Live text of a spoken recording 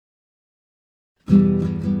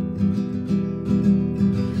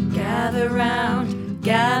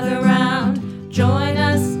gather round, join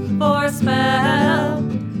us for a spell.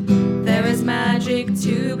 There is magic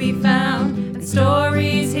to be found, and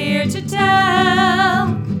stories here to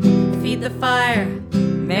tell. Feed the fire,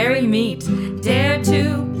 merry meet, dare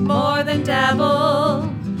to more than dabble.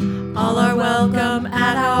 All are welcome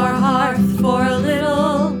at our hearth for a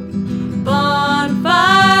little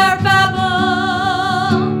bonfire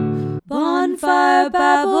babble. Bonfire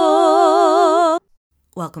babble.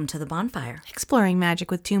 Welcome to the bonfire. Exploring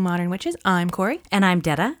magic with two modern witches. I'm Corey. And I'm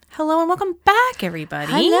Detta. Hello and welcome back,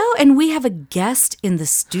 everybody. Hello, and we have a guest in the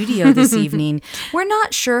studio this evening. We're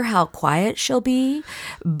not sure how quiet she'll be,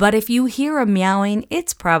 but if you hear a meowing,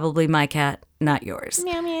 it's probably my cat, not yours.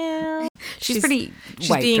 Meow, meow. She's pretty She's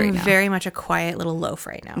white being right now. very much a quiet little loaf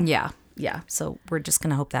right now. Yeah. So we're just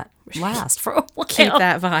going to hope that lasts for a while. Keep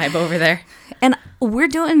that vibe over there. And we're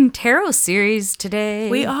doing tarot series today.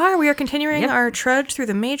 We are continuing our trudge through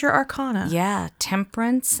the major arcana. Yeah,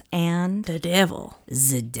 Temperance and The devil.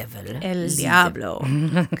 the Devil. El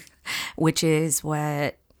Diablo. Which is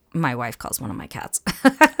what my wife calls one of my cats.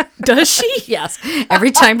 Does she? Yes.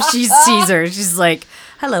 Every time she sees her, she's like,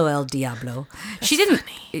 "Hello, El Diablo." She didn't.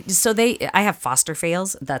 Funny. So I have foster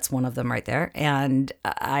fails. That's one of them right there. And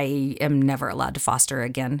I am never allowed to foster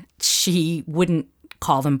again. She wouldn't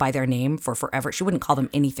call them by their name for forever. She wouldn't call them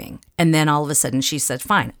anything. And then all of a sudden she said,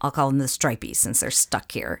 "Fine, I'll call them the Stripies since they're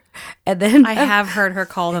stuck here." And then I have heard her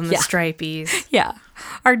call them the Stripies. Yeah.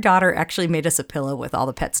 Our daughter actually made us a pillow with all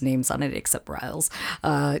the pets' names on it except Riles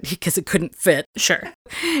because it couldn't fit. Sure.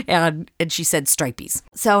 And she said Stripies.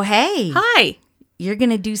 So, hey. Hi. You're going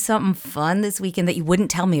to do something fun this weekend that you wouldn't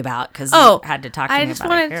tell me about because you had to talk to me about it. I just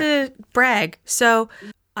wanted to brag. So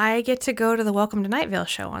I get to go to the Welcome to Night Vale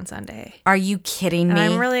show on Sunday. Are you kidding me? And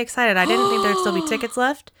I'm really excited. I didn't think there'd still be tickets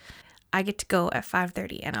left. I get to go at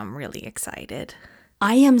 5:30 and I'm really excited.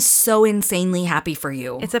 I am so insanely happy for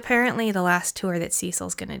you. It's apparently the last tour that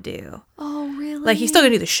Cecil's going to do. Oh, really? Like, he's still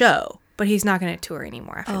going to do the show, but he's not going to tour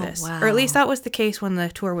anymore after this. Wow. Or at least that was the case when the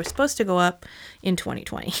tour was supposed to go up in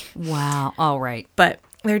 2020. Wow. All right. But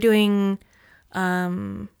they're doing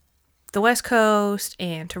the West Coast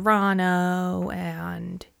and Toronto,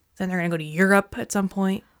 and then they're going to go to Europe at some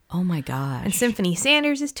point. Oh, my gosh. And Symphony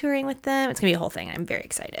Sanders is touring with them. It's going to be a whole thing. I'm very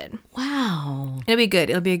excited. Wow. It'll be good.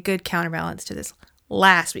 It'll be a good counterbalance to this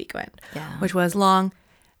last weekend, which was long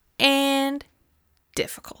and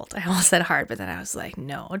difficult. I almost said hard, but then I was like,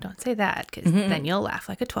 no, don't say that because then you'll laugh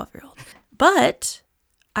like a 12-year-old. But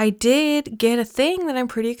I did get a thing that I'm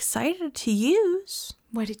pretty excited to use.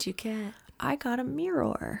 What did you get? I got a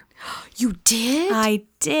mirror. You did? I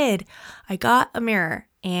did. I got a mirror,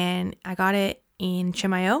 and I got it in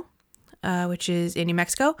Chimayo, which is in New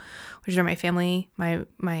Mexico, which is where my family,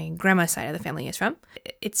 my grandma's side of the family is from.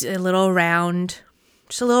 It's a little round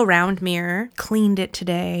mirror. Cleaned it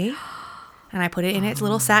today, and I put it in its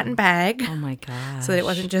little satin bag. Oh my gosh. So that it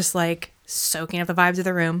wasn't just like soaking up the vibes of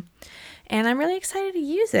the room. And I'm really excited to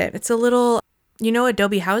use it. It's a little,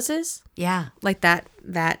 Adobe houses? Yeah. Like that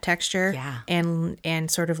texture. Yeah.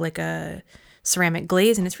 And sort of like a ceramic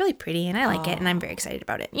glaze, and it's really pretty, and I like it, and I'm very excited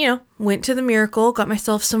about it. Went to the Miracle, got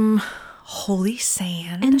myself some holy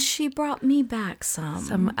sand. And she brought me back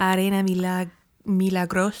some arena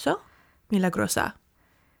milagrosa.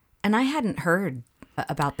 And I hadn't heard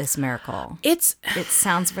about this miracle. It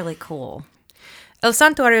sounds really cool. El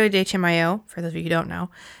Santuario de Chimayo, for those of you who don't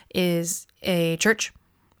know, is a church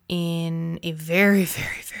in a very,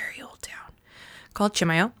 very, very old town called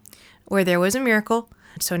Chimayo, where there was a miracle.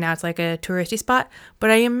 So now it's like a touristy spot.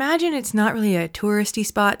 But I imagine it's not really a touristy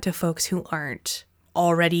spot to folks who aren't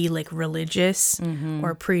already like religious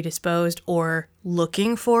or predisposed or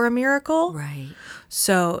looking for a miracle. Right.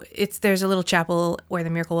 So there's a little chapel where the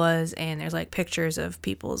miracle was, and there's like pictures of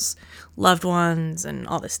people's loved ones and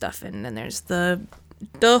all this stuff. And then there's the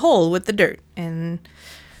hole with the dirt, and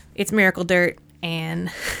it's miracle dirt, and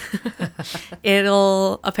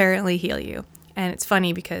it'll apparently heal you. And it's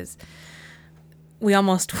funny because we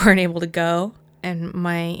almost weren't able to go. And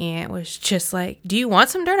my aunt was just like, "Do you want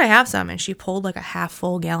some dirt? I have some." And she pulled like a half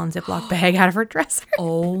full gallon Ziploc bag out of her dresser.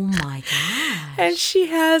 Oh my gosh. And she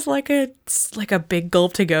has like a big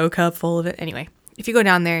gulp to go cup full of it. Anyway, if you go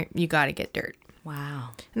down there, you got to get dirt. Wow.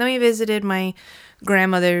 And then we visited my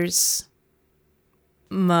grandmother's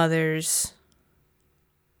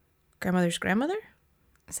grandmother.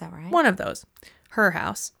 Is that right? One of those. Her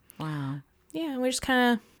house. Wow. Yeah, we just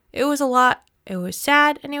it was a lot. It was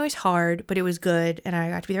sad and it was hard, but it was good. And I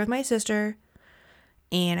got to be there with my sister.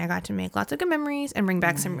 And I got to make lots of good memories and bring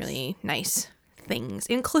back some really nice things,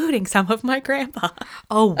 including some of my grandpa.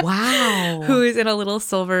 Oh, wow. Who is in a little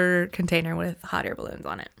silver container with hot air balloons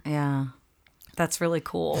on it. Yeah. That's really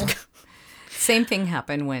cool. Same thing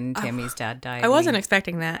happened when Tammy's dad died. I wasn't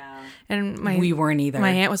expecting that. And We weren't either. My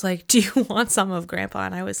aunt was like, "Do you want some of Grandpa?"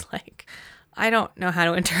 And I was like, "I don't know how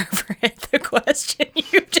to interpret the question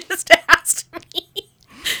you just asked me."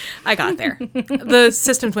 I got there. The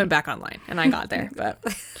systems went back online, and I got there. But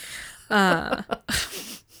it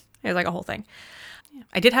was like a whole thing.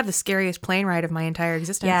 I did have the scariest plane ride of my entire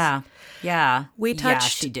existence. Yeah. We touched. Yeah,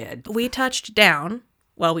 she did. We touched down.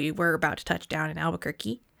 Well, we were about to touch down in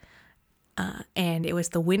Albuquerque. And it was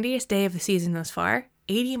the windiest day of the season thus far.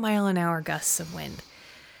 80-mile-an-hour gusts of wind.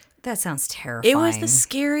 That sounds terrifying. It was the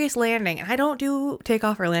scariest landing. And I don't do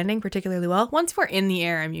takeoff or landing particularly well. Once we're in the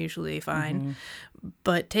air, I'm usually fine.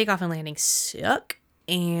 But takeoff and landing suck.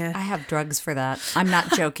 And I have drugs for that. I'm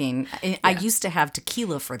not joking. I used to have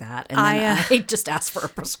tequila for that, and then I just asked for a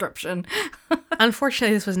prescription.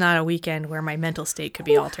 Unfortunately, this was not a weekend where my mental state could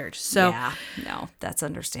be altered. So yeah, no, that's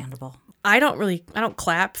understandable. I don't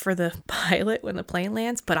clap for the pilot when the plane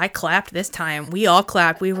lands, but I clapped this time. We all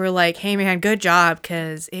clapped. We were like, "Hey man, good job,"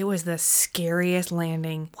 because it was the scariest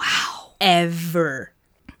landing ever.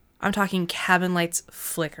 I'm talking cabin lights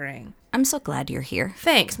flickering. I'm so glad you're here.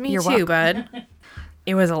 Thanks, me You're too, welcome. bud.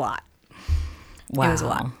 It was a lot. Wow. It was a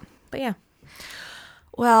lot. But yeah.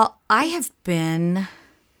 Well, I have been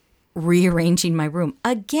rearranging my room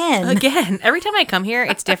again. Every time I come here,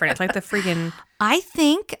 it's different. It's like the freaking... I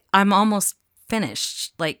think I'm almost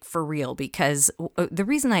finished, like for real, because the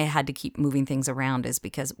reason I had to keep moving things around is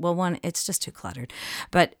because, well, one, it's just too cluttered.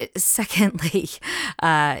 But secondly,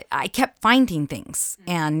 I kept finding things,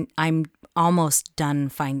 and I'm almost done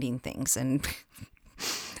finding things. And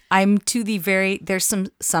I'm to the there's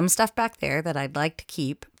some stuff back there that I'd like to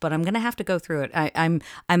keep, but I'm going to have to go through it. I'm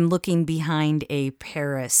looking behind a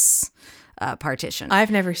Paris partition.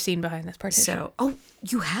 I've never seen behind this partition. So,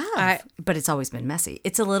 you have, but it's always been messy.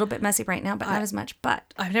 It's a little bit messy right now, but not as much.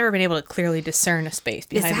 But I've never been able to clearly discern a space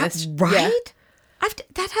behind this. Is that right? Yeah.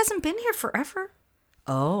 That hasn't been here forever.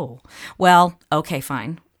 Oh, well, okay,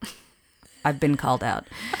 fine. I've been called out.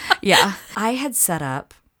 Yeah, I had set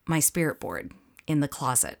up my spirit board in the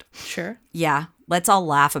closet. Sure. Yeah, let's all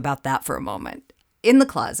laugh about that for a moment. In the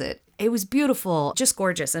closet, it was beautiful, just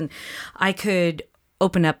gorgeous, and I could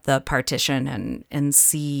open up the partition and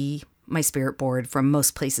see my spirit board from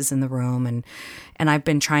most places in the room, and I've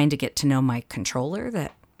been trying to get to know my controller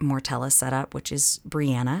that Mortella set up, which is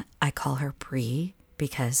Brianna. I call her Bree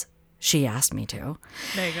because she asked me to.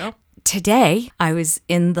 There you go. Today, I was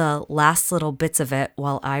in the last little bits of it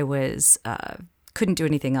while I was couldn't do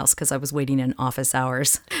anything else because I was waiting in office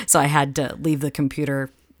hours, so I had to leave the computer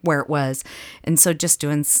where it was, and so just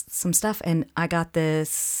doing some stuff, and I got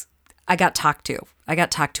talked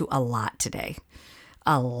to a lot today.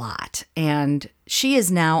 A lot. And she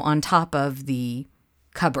is now on top of the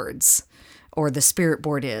cupboards, or the spirit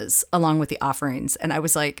board is, along with the offerings. And I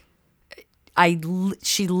was like,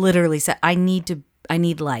 she literally said, I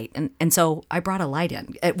need light. And so I brought a light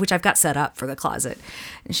in, which I've got set up for the closet.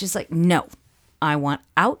 And she's like, no, I want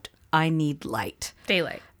out. I need light.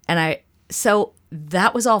 Daylight. So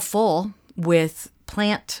that was all full with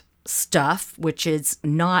plant stuff, which is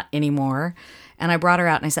not anymore. And I brought her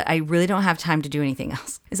out and I said, I really don't have time to do anything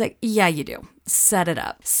else. It's like, yeah, you do. Set it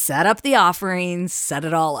up. Set up the offerings. Set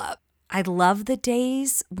it all up. I love the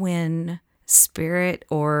days when spirit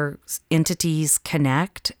or entities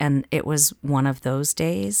connect. And it was one of those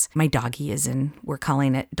days. My doggy we're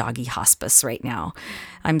calling it doggy hospice right now.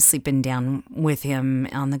 I'm sleeping down with him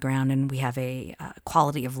on the ground, and we have a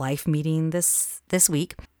quality of life meeting this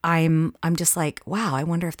week. I'm just like, wow, I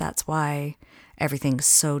wonder if that's why everything's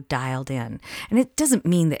so dialed in. And it doesn't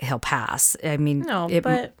mean that he'll pass. I mean, no,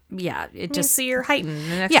 but yeah, it just so you're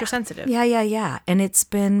heightened and extra sensitive. Yeah. And it's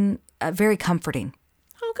been very comforting.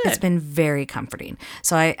 Oh, good. It's been very comforting.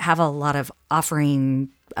 So I have a lot of offering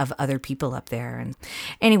of other people up there. And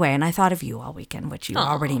anyway, and I thought of you all weekend, which you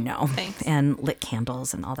already know. Thanks. And lit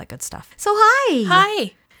candles and all that good stuff. So hi.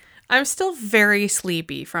 Hi. I'm still very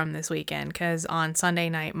sleepy from this weekend because on Sunday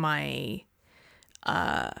night, my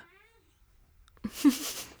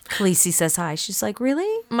Khaleesi says hi. She's like,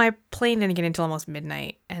 really? My plane didn't get until almost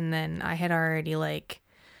midnight, and then I had already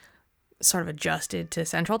sort of adjusted to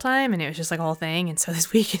Central Time, and it was just like a whole thing. And so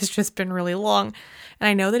this week has just been really long. And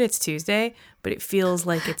I know that it's Tuesday, but it feels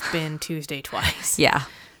like it's been Tuesday twice. Yeah.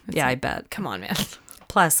 I bet. Come on, man.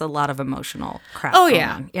 Plus a lot of emotional crap. Oh,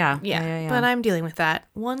 yeah. On. Yeah. But I'm dealing with that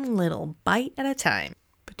one little bite at a time.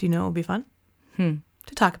 But do you know what would be fun?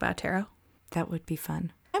 To talk about tarot. That would be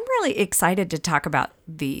fun. I'm really excited to talk about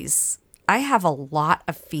these I have a lot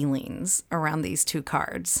of feelings around these two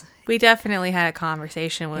cards. We definitely had a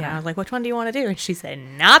conversation when Yeah. I was like, which one do you want to do? And she said,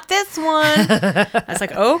 not this one. I was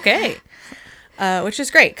like, okay. Which is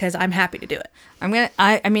great because I'm happy to do it.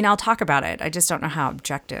 I mean, I'll talk about it. I just don't know how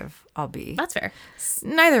objective I'll be. That's fair.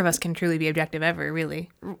 Neither of us can truly be objective ever, really.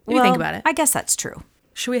 What do you think about it? I guess that's true.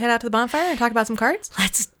 Should we head out to the bonfire and talk about some cards?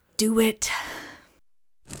 Let's do it.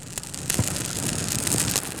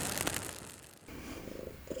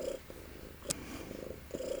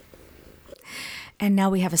 And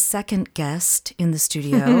now we have a second guest in the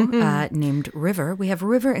studio named River. We have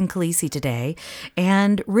River and Khaleesi today.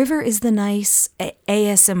 And River is the nice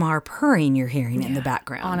ASMR purring you're hearing in the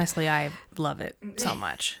background. Honestly, I love it so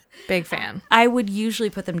much. Big fan. I would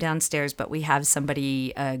usually put them downstairs, but we have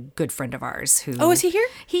somebody, a good friend of ours who... Oh, is he here?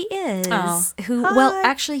 He is. Oh. Who? Well,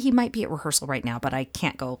 actually, he might be at rehearsal right now, but I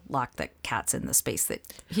can't go lock the cats in the space that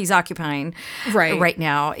he's occupying right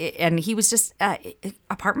now. And he was just...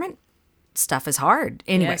 apartment stuff is hard.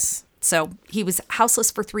 Anyway, Yes. so he was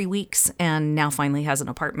houseless for 3 weeks and now finally has an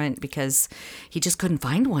apartment because he just couldn't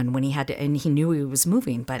find one when he had to, and he knew he was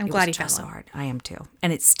moving, but I'm it glad was he just so found one. hard. I am too.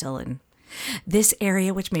 And it's still in this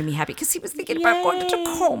area, which made me happy because he was thinking about going to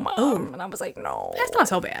Tacoma. And I was like, no, That's not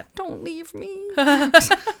so bad. don't leave me.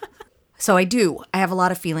 So I have a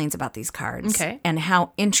lot of feelings about these cards. Okay. And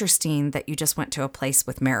how interesting that you just went to a place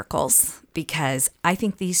with miracles, because I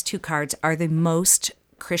think these two cards are the most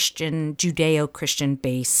Christian, Judeo-Christian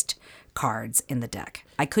based cards in the deck.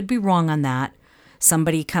 I could be wrong on that.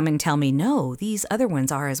 Somebody come and tell me, no, these other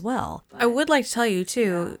ones are as well. I would like to tell you,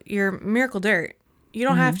 too, your Miracle Dirt, you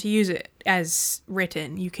don't have to use it as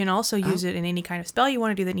written. You can also use it in any kind of spell you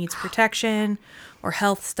want to do that needs protection or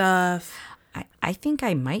health stuff. I think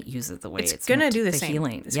I might use it the way it's gonna meant, do the same.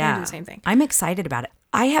 healing. It's gonna do the same thing. I'm excited about it.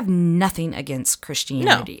 I have nothing against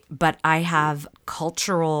Christianity, but I have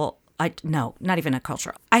cultural... no, not even a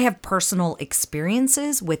cultural. I have personal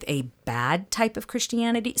experiences with a bad type of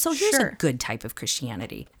Christianity. So here's Sure. a good type of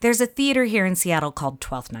Christianity. There's a theater here in Seattle called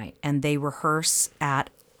Twelfth Night, and they rehearse at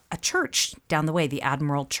a church down the way, the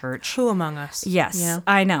Admiral Church. Who among us? Yes, Yeah.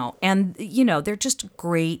 I know. And, they're just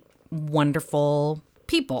great, wonderful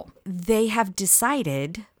people. They have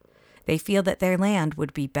decided... They feel that their land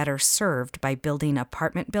would be better served by building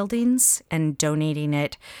apartment buildings and donating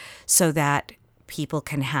it so that people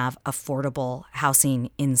can have affordable housing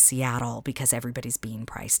in Seattle because everybody's being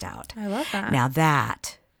priced out. I love that. Now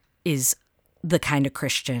that is the kind of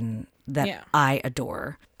Christian that I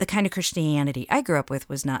adore. The kind of Christianity I grew up with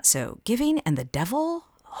was not so giving, and the devil...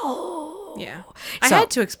 Yeah. I So, had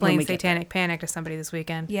to when explain we get Satanic Panic to somebody this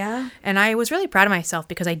weekend. Yeah? And I was really proud of myself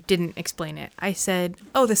because I didn't explain it. I said,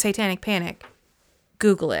 oh, the Satanic Panic.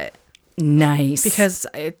 Google it. Nice. Because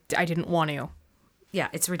I didn't want to. Yeah,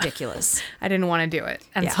 it's ridiculous. I didn't want to do it.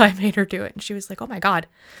 And Yeah. so I made her do it. And she was like, oh my God,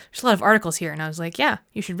 there's a lot of articles here. And I was like, yeah,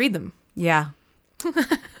 you should read them. Yeah.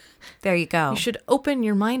 There you go. You should open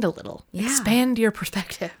your mind a little. Yeah. Expand your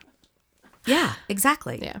perspective. Yeah,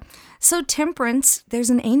 exactly. Yeah. So temperance, there's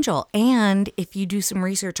an angel. And if you do some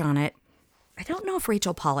research on it, I don't know if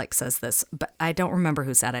Rachel Pollack says this, but I don't remember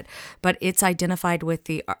who said it, but it's identified with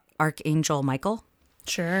the Archangel Michael,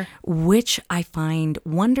 Sure. which I find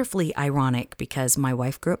wonderfully ironic because my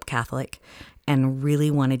wife grew up Catholic and really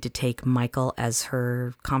wanted to take Michael as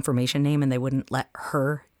her confirmation name, and they wouldn't let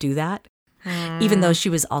her do that, even though she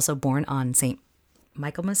was also born on St.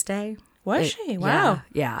 Michaelmas Day. Was she? Wow.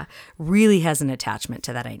 Yeah. Really has an attachment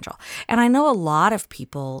to that angel. And I know a lot of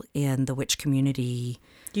people in the witch community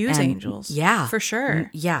Use and- angels. Yeah. For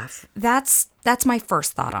sure. Yeah. That's my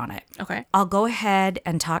first thought on it. Okay. I'll go ahead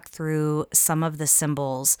and talk through some of the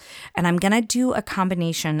symbols, and I'm going to do a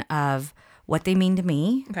combination of what they mean to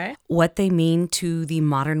me, Okay. what they mean to the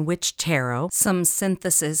Modern Witch Tarot, some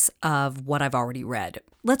synthesis of what I've already read.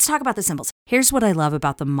 Let's talk about the symbols. Here's what I love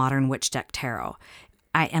about the Modern Witch Deck Tarot.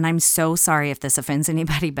 And I'm so sorry if this offends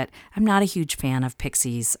anybody, but I'm not a huge fan of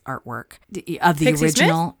Pixie's artwork of the Pixie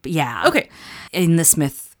original. Yeah. Okay. In the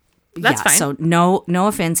Smith. That's fine. So no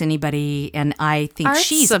offense anybody, and I think Art's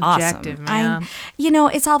she's subjective, awesome. man.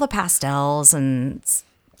 It's all the pastels and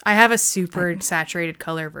I have a super saturated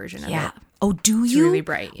color version of it. Oh, do you? really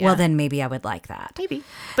bright, yeah. Well, then maybe I would like that. Maybe.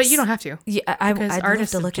 But you don't have to. Yeah, Because I'd art love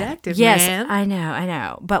is to look at it. subjective, Yes, man. I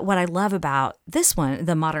know. But what I love about this one,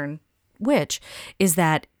 the Modern Witch, is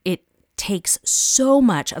that it takes so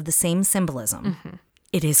much of the same symbolism. Mm-hmm.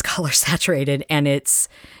 It is color saturated and it's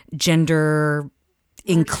gender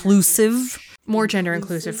inclusive, More gender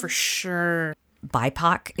inclusive for sure.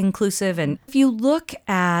 BIPOC inclusive. And if you look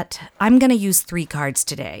at, I'm going to use 3 cards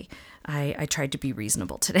today. I tried to be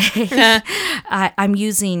reasonable today. I'm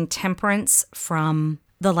using Temperance from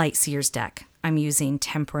the Light Seers deck. I'm using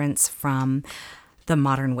Temperance from the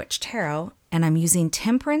Modern Witch Tarot, and I'm using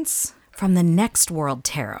Temperance from the Next World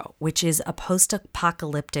Tarot, which is a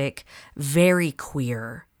post-apocalyptic, very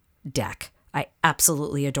queer deck. I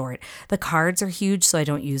absolutely adore it. The cards are huge, so I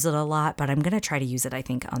don't use it a lot, but I'm going to try to use it, I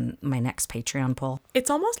think, on my next Patreon poll.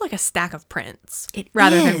 It's almost like a stack of prints It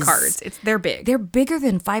rather than is. cards. They're big. They're bigger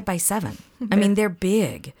than 5x7. I mean, they're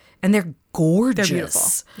big, and they're gorgeous. They're beautiful.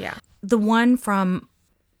 Yeah. The one from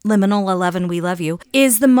Liminal 11, We Love You,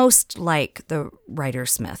 is the most like the Rider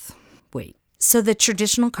Smith. Wait. So the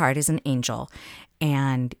traditional card is an angel,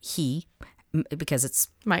 and he, because it's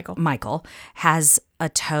Michael, has a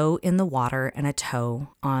toe in the water and a toe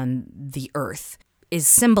on the earth, is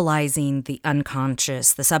symbolizing the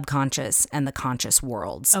unconscious, the subconscious, and the conscious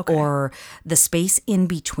worlds, or the space in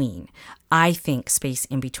between. I think space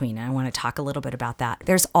in between, and I want to talk a little bit about that.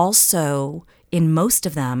 There's also, in most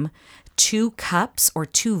of them, 2 cups or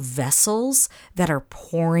 2 vessels that are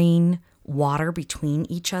pouring water between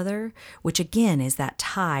each other, which again is that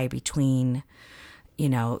tie between,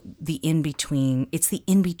 the in-between. It's the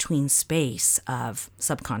in-between space of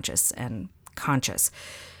subconscious and conscious.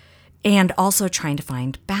 And also trying to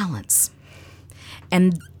find balance.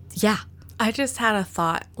 And yeah. I just had a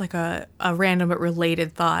thought, like a random but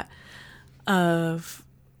related thought of,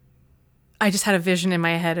 I just had a vision in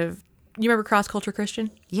my head of, you remember Cross Culture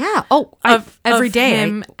Christian? Yeah. Oh, every day.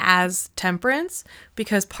 Him as Temperance,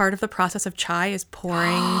 because part of the process of chai is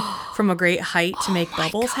pouring from a great height to make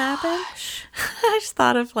bubbles happen. I just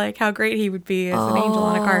thought of like how great he would be as an angel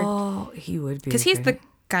on a card. Oh, he would be. Because he's the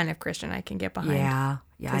kind of Christian I can get behind. Yeah,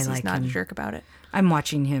 I like he's not him. a jerk about it. I'm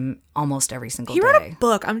watching him almost every single He day. wrote a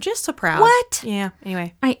book. I'm just so proud. What? Yeah.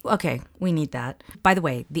 Anyway. Okay, we need that. By the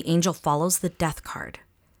way, the angel follows the death card.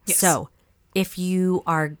 Yes. So if you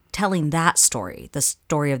are telling that story, the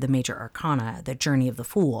story of the major arcana, the journey of the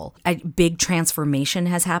fool, a big transformation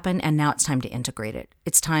has happened, and now it's time to integrate it.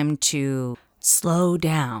 It's time to slow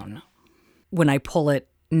down. When I pull it,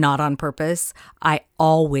 not on purpose,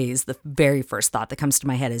 the very first thought that comes to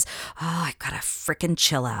my head is, I gotta frickin'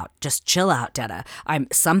 chill out. Just chill out, Detta.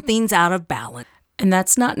 Something's out of balance. And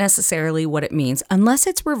that's not necessarily what it means, unless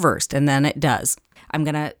it's reversed, and then it does. I'm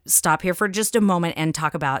going to stop here for just a moment and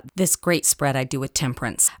talk about this great spread I do with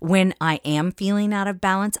Temperance. When I am feeling out of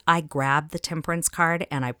balance, I grab the Temperance card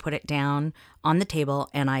and I put it down on the table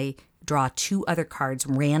and I draw 2 other cards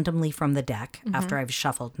randomly from the deck after I've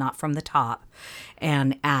shuffled, not from the top,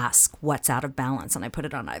 and ask what's out of balance. And I put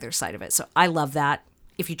it on either side of it. So I love that.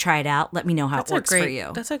 If you try it out, let me know how it works for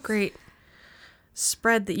you. That's a great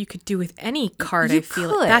spread that you could do with any card. You I feel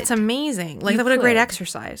could. that's amazing. Like, that would a great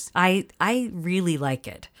exercise. I really like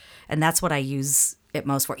it. And that's what I use it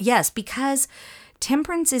most for. Yes, because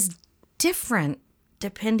Temperance is different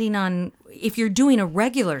depending on, if you're doing a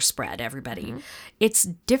regular spread, everybody, it's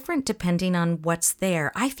different depending on what's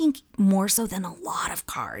there. I think more so than a lot of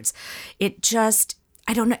cards. It just,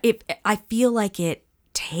 I don't know, I feel like it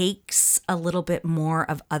takes a little bit more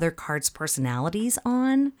of other cards' personalities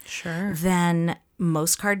on than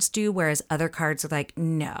most cards do, whereas other cards are like,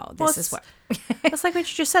 no, this is what. That's like what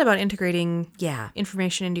you just said about integrating Yeah.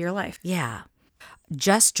 information into your life. Yeah.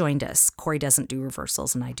 Just joined us. Corey doesn't do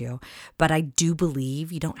reversals and I do. But I do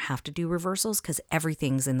believe you don't have to do reversals because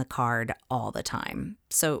everything's in the card all the time.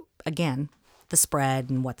 So again, the spread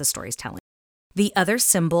and what the story's telling. The other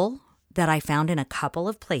symbol that I found in a couple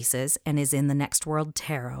of places and is in the Next World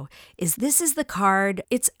Tarot is this is the card,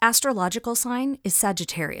 its astrological sign is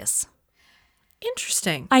Sagittarius.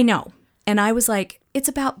 Interesting. I know. And I was like, it's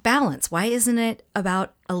about balance. Why isn't it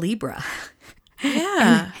about a Libra?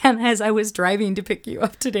 Yeah. And as I was driving to pick you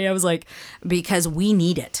up today, I was like, because we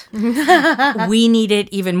need it. We need it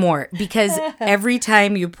even more. Because every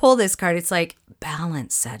time you pull this card, it's like,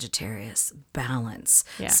 balance, Sagittarius, balance.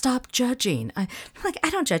 Yeah. Stop judging. I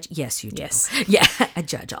don't judge. Yes, you do. Yes. Yeah, I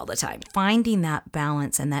judge all the time. Finding that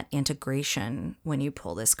balance and that integration when you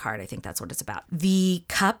pull this card, I think that's what it's about. The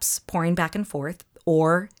cups pouring back and forth,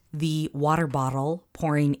 or the water bottle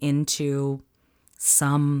pouring into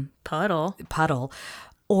some Puddle.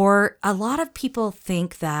 Or a lot of people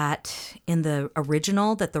think that in the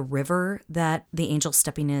original that the river that the angel's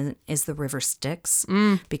stepping in is the river Styx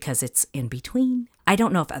because it's in between. I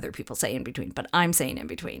don't know if other people say in between, but I'm saying in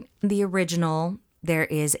between. In the original, there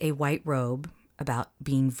is a white robe about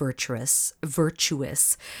being virtuous.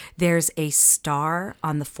 There's a star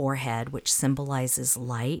on the forehead, which symbolizes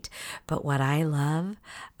light. But what I love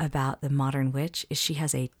about the modern witch is she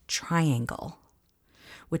has a triangle,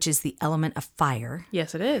 which is the element of fire.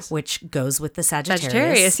 Yes, it is. Which goes with the Sagittarius.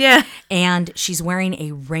 Sagittarius, yeah. And she's wearing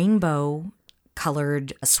a rainbow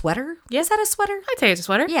colored sweater. Yeah. Is that a sweater? I'd say it's a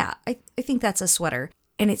sweater. Yeah, I think that's a sweater.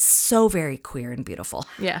 And it's so very queer and beautiful.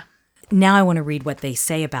 Yeah. Now I want to read what they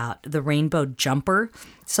say about the rainbow jumper.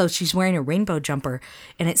 So she's wearing a rainbow jumper,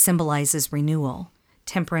 and it symbolizes renewal.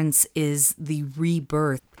 Temperance is the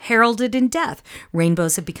rebirth, heralded in death.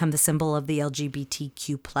 Rainbows have become the symbol of the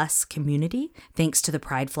LGBTQ plus community, thanks to the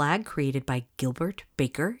pride flag created by Gilbert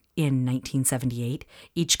Baker in 1978.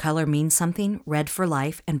 Each color means something, red for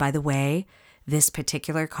life. And by the way, this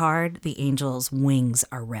particular card, the angel's wings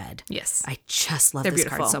are red. Yes. I just love They're this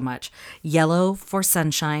beautiful. card so much. Yellow for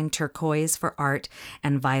sunshine, turquoise for art,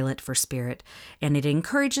 and violet for spirit. And it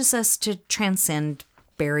encourages us to transcend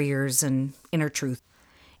barriers and inner truth.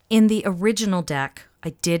 In the original deck,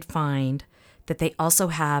 I did find that they also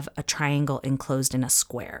have a triangle enclosed in a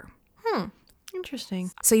square.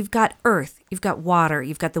 Interesting. So you've got earth, you've got water,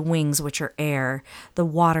 you've got the wings, which are air, the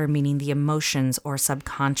water meaning the emotions or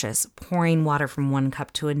subconscious, pouring water from one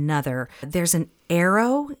cup to another. There's an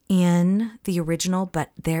arrow in the original,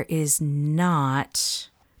 but there is not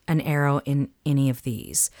an arrow in any of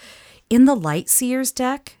these. In the Light Seers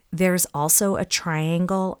deck, there's also a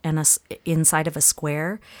triangle and inside of a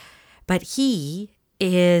square, but he's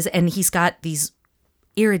got these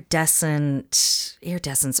iridescent,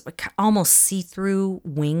 almost see-through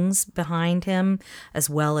wings behind him, as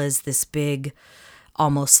well as this big,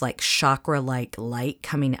 almost like chakra-like light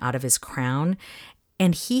coming out of his crown.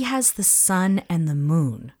 And he has the sun and the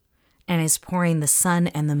moon, and is pouring the sun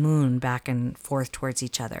and the moon back and forth towards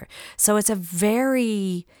each other. So it's a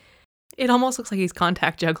very... It almost looks like he's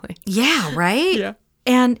contact juggling. Yeah, right? Yeah.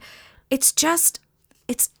 And it's just,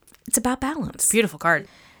 it's about balance. Beautiful card.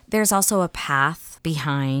 There's also a path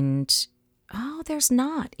behind, there's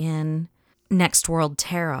not in Next World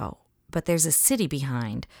Tarot, but there's a city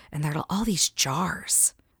behind, and there are all these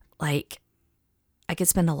jars. Like, I could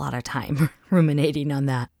spend a lot of time ruminating on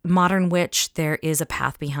that. Modern Witch, there is a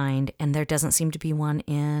path behind, and there doesn't seem to be one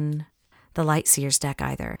in the Light Seers deck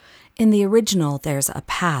either. In the original, there's a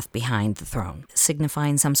path behind the throne,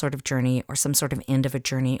 signifying some sort of journey or some sort of end of a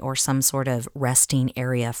journey or some sort of resting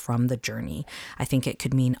area from the journey. I think it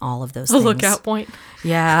could mean all of those things. A lookout point.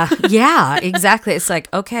 Yeah, yeah, exactly. It's like,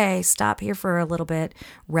 okay, stop here for a little bit,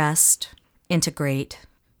 rest, integrate,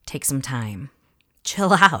 take some time.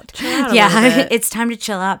 Chill out. Chill out a yeah, little bit. It's time to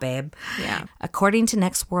chill out, babe. Yeah. According to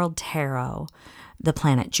Next World Tarot, the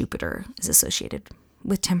planet Jupiter is associated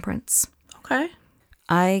with temperance. Okay.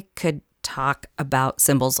 I could talk about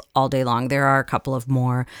symbols all day long. There are a couple of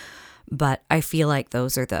more, but I feel like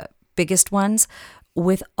those are the biggest ones.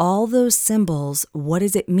 With all those symbols, what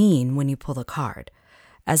does it mean when you pull the card?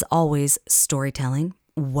 As always, storytelling,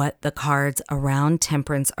 what the cards around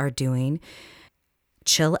temperance are doing.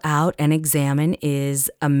 Chill out and examine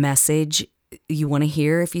is a message you want to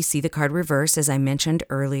hear if you see the card reversed, as I mentioned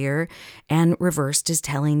earlier. And reversed is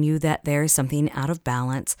telling you that there is something out of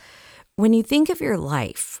balance. When you think of your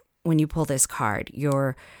life, when you pull this card,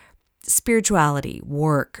 your spirituality,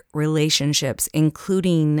 work, relationships,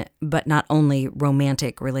 including but not only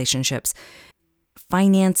romantic relationships,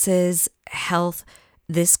 finances, health,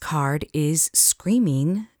 this card is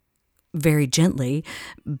screaming very gently,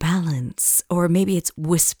 balance, or maybe it's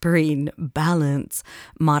whispering balance.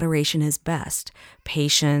 Moderation is best.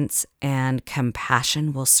 Patience and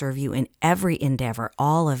compassion will serve you in every endeavor,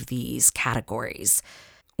 all of these categories.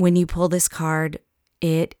 When you pull this card,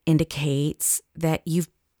 it indicates that you've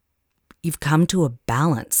come to a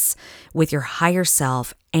balance with your higher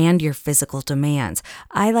self and your physical demands.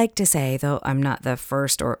 I like to say, though I'm not the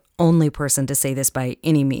first or only person to say this by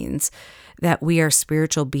any means, that we are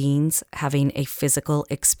spiritual beings having a physical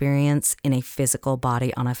experience in a physical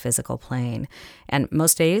body on a physical plane. And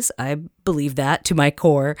most days, I believe that to my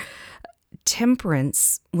core.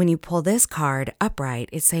 Temperance, when you pull this card upright,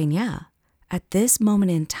 it's saying, yeah, at this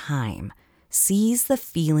moment in time, seize the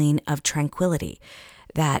feeling of tranquility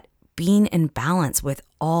that being in balance with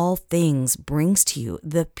all things brings to you,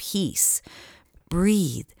 the peace.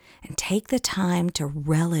 Breathe and take the time to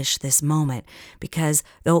relish this moment, because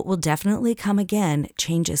though it will definitely come again,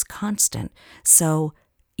 change is constant. So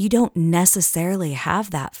you don't necessarily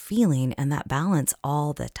have that feeling and that balance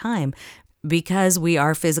all the time, because we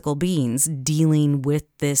are physical beings dealing with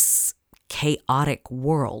this chaotic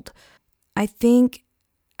world. I think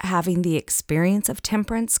having the experience of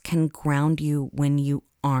temperance can ground you when you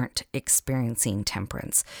aren't experiencing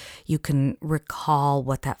temperance. You can recall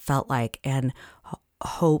what that felt like and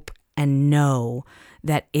hope and know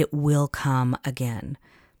that it will come again.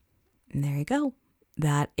 And there you go.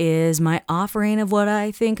 That is my offering of what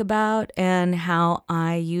I think about and how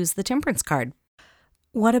I use the temperance card.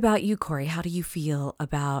 What about you, Corey? How do you feel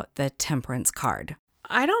about the Temperance card?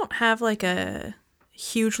 I don't have like a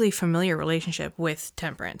hugely familiar relationship with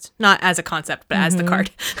temperance. Not as a concept, but as the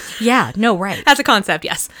card. Yeah, no, right. As a concept,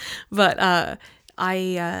 yes. But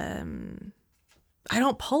I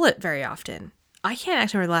don't pull it very often. I can't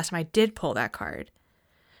actually remember the last time I did pull that card.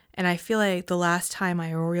 And I feel like the last time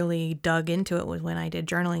I really dug into it was when I did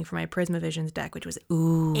journaling for my Prismavisions deck, which was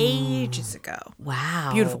ages ago. Wow.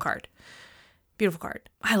 Beautiful card. Beautiful card.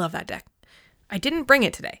 I love that deck. I didn't bring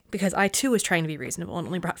it today because I too was trying to be reasonable and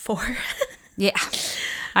only brought 4. Yeah,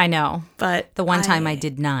 I know. But The one time I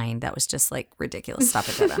did 9, that was just like ridiculous. Stop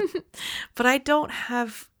it, Dada. But I don't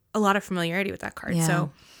have a lot of familiarity with that card. Yeah.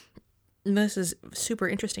 So this is super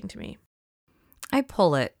interesting to me. I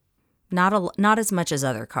pull it. Not as much as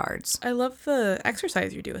other cards. I love the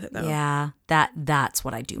exercise you do with it though. Yeah, that's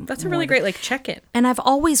what I do. That's a really great like check-in. And I've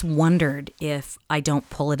always wondered if I don't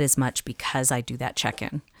pull it as much because I do that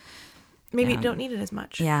check-in. Maybe you don't need it as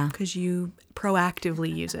much. Yeah. Because you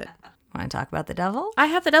proactively use it. Want to talk about the devil? I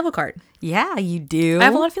have the devil card. Yeah, you do. I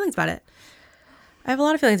have a lot of feelings about it.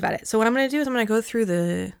 So what I'm going to do is I'm going to go through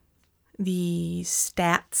the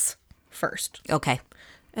stats first. Okay.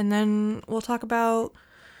 And then we'll talk about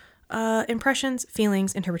impressions,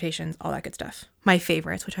 feelings, interpretations, all that good stuff. My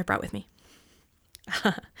favorites, which I brought with me.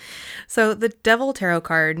 So the Devil Tarot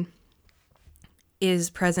card is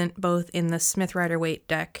present both in the Smith Rider-Waite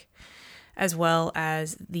deck as well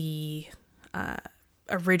as the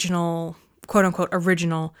original, quote-unquote,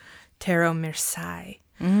 original Tarot Marseille.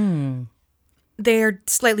 They're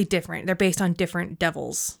slightly different. They're based on different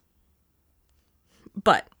devils.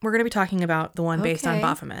 But we're going to be talking about the one based on Okay.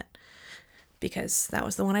 Baphomet because that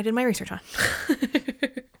was the one I did my research on.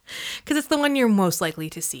 Because it's the one you're most likely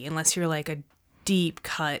to see unless you're like a deep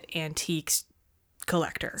cut antiques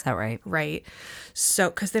collector. Is that right? Right.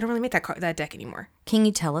 So, because they don't really make that deck anymore. Can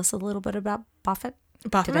you tell us a little bit about Baphomet?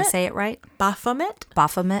 Baphomet? Did I say it right? Baphomet?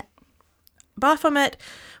 Baphomet? Baphomet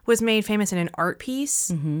was made famous in an art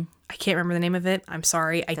piece. I can't remember the name of it. I'm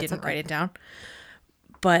sorry. I didn't okay. write it down.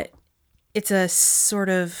 But it's a sort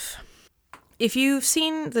of... If you've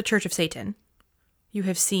seen the Church of Satan, you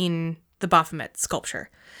have seen the Baphomet sculpture.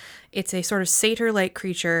 It's a sort of satyr-like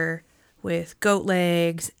creature with goat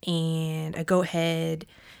legs and a goat head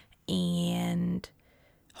and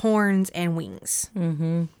horns and wings.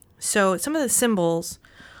 So some of the symbols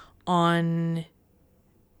on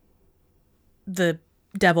the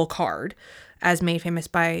devil card, as made famous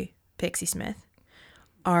by Pixie Smith,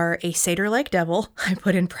 are a satyr-like devil, I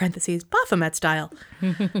put in parentheses, Baphomet style,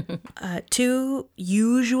 2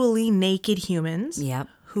 usually naked humans Yep.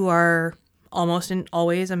 who are almost and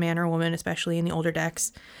always a man or a woman, especially in the older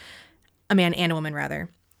decks, a man and a woman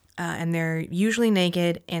rather, and they're usually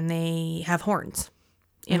naked and they have horns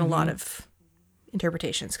in a lot of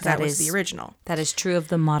interpretations because that was the original. That is true of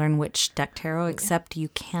the modern witch deck tarot, except you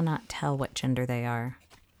cannot tell what gender they are.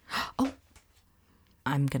 Oh,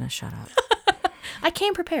 I'm going to shut up. I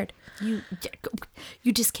came prepared. You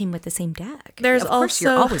just came with the same deck. There's of course,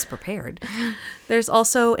 you're also- always prepared. There's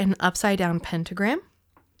also an upside down pentagram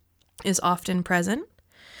is often present.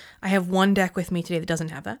 I have one deck with me today that doesn't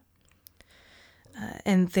have that.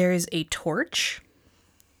 And there's a torch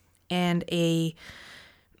and an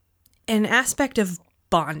aspect of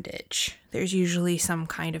bondage. There's usually some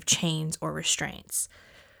kind of chains or restraints.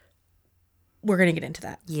 We're going to get into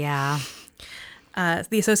that. Yeah.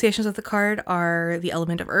 The associations of the card are the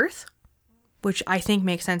element of earth, which I think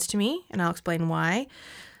makes sense to me, and I'll explain why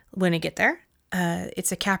when I get there.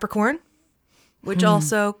 It's a Capricorn, which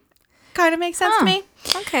also kind of makes sense to me.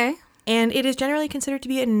 Okay. And it is generally considered to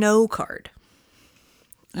be a no card.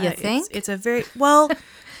 You think? It's a very, well...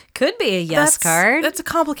 Could be a yes card. That's a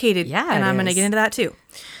complicated, Yeah, and it I'm going to is. get into that too.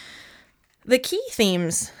 The key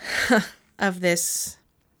themes of this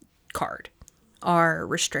card are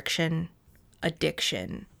restriction,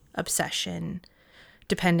 addiction, obsession,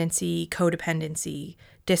 dependency, codependency,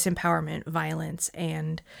 disempowerment, violence,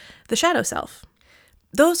 and the shadow self.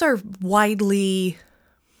 Those are widely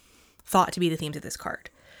thought to be the themes of this card.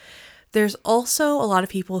 There's also a lot of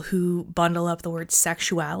people who bundle up the word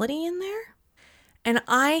sexuality in there. And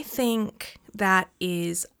I think that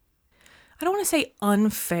is, I don't want to say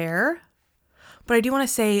unfair, but I do want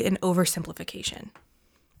to say an oversimplification.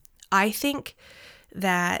 I think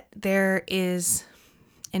that there is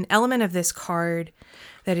an element of this card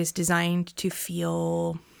that is designed to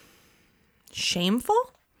feel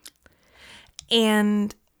shameful.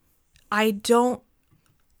 And I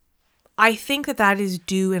think that is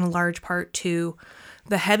due in large part to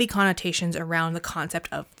the heavy connotations around the concept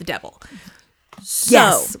of the devil.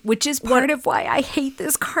 Yes, which is part of why I hate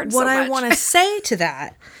this card so What much. I want to say to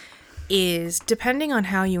that is, depending on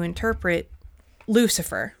how you interpret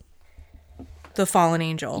Lucifer, the fallen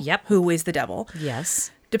angel, Yep. who is the devil,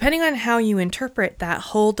 Yes. depending on how you interpret that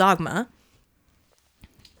whole dogma,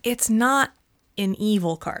 it's not an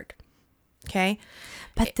evil card. Okay?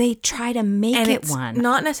 But they try to make And it it's one.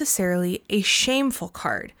 not necessarily a shameful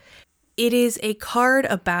card. It is a card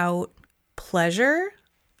about pleasure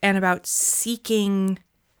and about seeking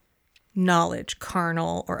knowledge,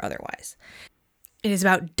 carnal or otherwise. It is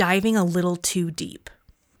about diving a little too deep.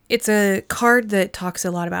 It's a card that talks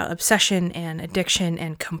a lot about obsession and addiction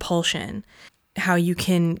and compulsion, how you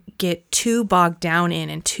can get too bogged down in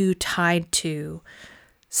and too tied to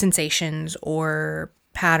sensations or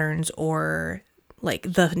patterns or like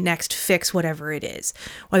the next fix, whatever it is,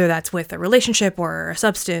 whether that's with a relationship or a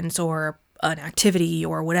substance or an activity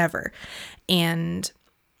or whatever. And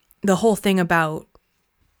the whole thing about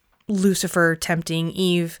Lucifer tempting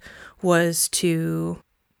Eve was to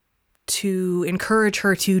encourage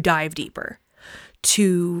her to dive deeper,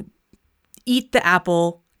 to eat the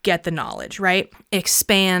apple, get the knowledge, right?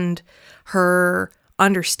 Expand her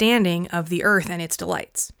understanding of the earth and its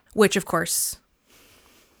delights, which of course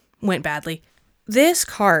went badly. This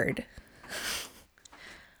card,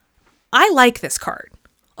 I like this card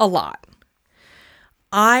a lot.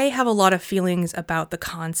 I have a lot of feelings about the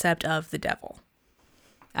concept of the devil,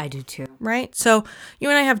 I do too. right? So you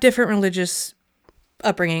and I have different religious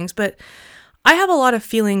upbringings, but I have a lot of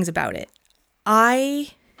feelings about it. I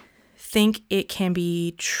think it can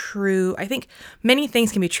be true. I think many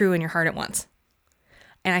things can be true in your heart at once.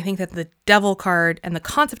 And I think that the devil card and the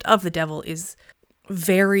concept of the devil is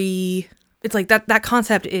very, it's like that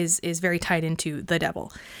concept is very tied into the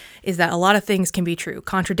devil, is that a lot of things can be true.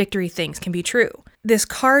 Contradictory things can be true. This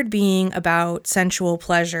card being about sensual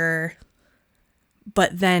pleasure,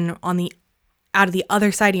 but then out of the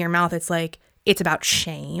other side of your mouth, it's like, it's about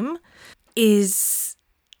shame, is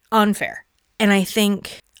unfair. And I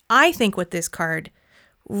think what this card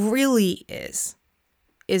really is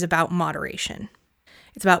about moderation.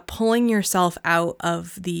 It's about pulling yourself out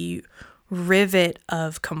of the rivet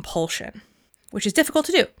of compulsion, which is difficult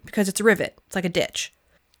to do because it's a rivet. It's like a ditch.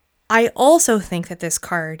 I also think that this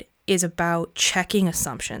card is about checking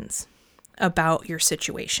assumptions about your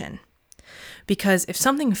situation. Because if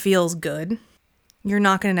something feels good, you're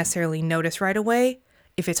not going to necessarily notice right away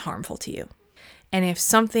if it's harmful to you. And if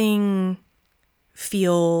something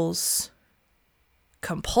feels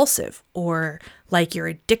compulsive or like you're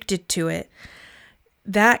addicted to it,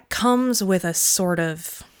 that comes with a sort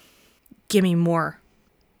of gimme more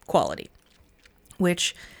quality,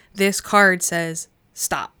 which this card says,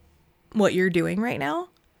 stop what you're doing right now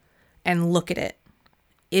and look at it.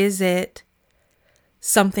 Is it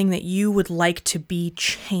something that you would like to be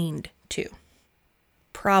chained to?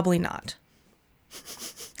 Probably not.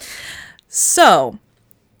 So,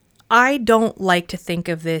 I don't like to think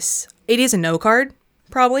of this. It is a no card,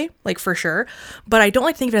 probably, like for sure, but I don't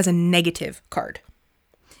like to think of it as a negative card.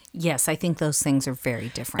 Yes, I think those things are very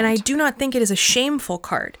different. And I do not think it is a shameful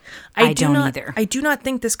card. I don't either. I do not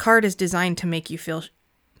think this card is designed to make you feel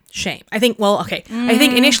shame. I think, well, okay. I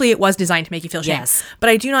think initially it was designed to make you feel shame. Yes. But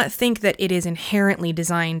I do not think that it is inherently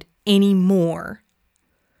designed anymore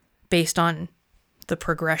based on the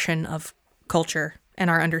progression of culture and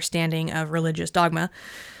our understanding of religious dogma.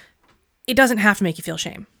 It doesn't have to make you feel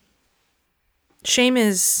shame. Shame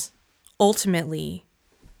is ultimately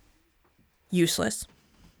useless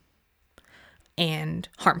and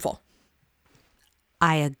harmful.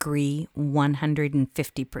 I agree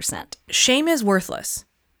 150%. Shame is worthless.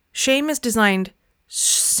 Shame is designed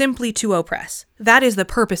simply to oppress. That is the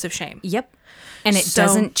purpose of shame. Yep. And it So-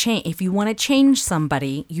 doesn't change. If you want to change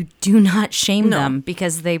somebody, you do not shame No. them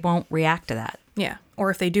because they won't react to that. Yeah. Or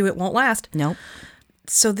if they do, it won't last. Nope.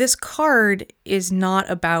 So this card is not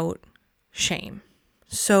about shame.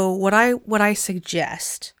 So what I always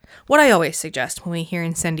suggest when we hear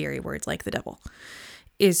incendiary words like the devil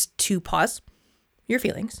is to pause your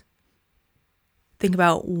feelings. Think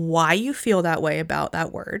about why you feel that way about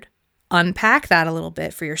that word. Unpack that a little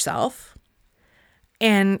bit for yourself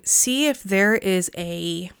and see if there is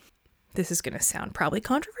this is going to sound probably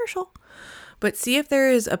controversial, but see if there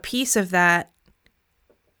is a piece of that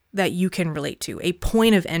you can relate to, a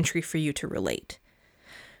point of entry for you to relate.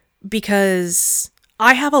 Because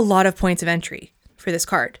I have a lot of points of entry for this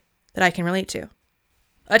card that I can relate to.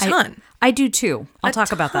 A ton. I do too. I'll A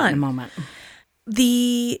talk about that in a ton. moment.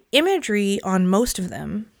 The imagery on most of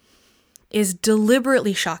them is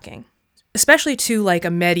deliberately shocking, especially to like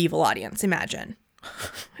a medieval audience. Imagine.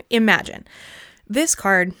 This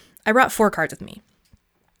card, I brought 4 cards with me.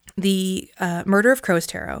 The Murder of Crows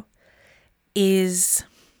Tarot is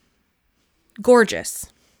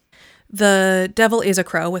gorgeous. The devil is a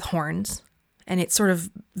crow with horns, and it's sort of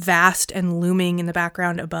vast and looming in the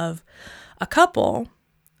background above a couple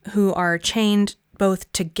who are chained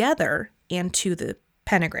both together and to the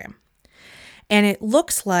pentagram. And it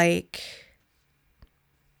looks like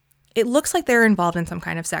they're involved in some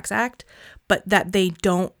kind of sex act, but that they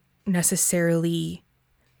don't necessarily,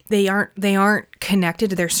 they aren't connected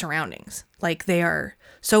to their surroundings. Like, they are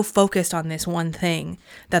so focused on this one thing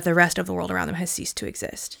that the rest of the world around them has ceased to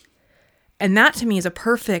exist. And that to me is a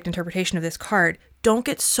perfect interpretation of this card. Don't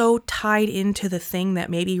get so tied into the thing that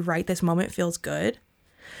maybe right this moment feels good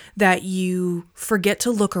that you forget to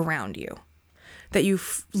look around you, that you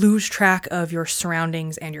lose track of your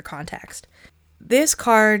surroundings and your context. This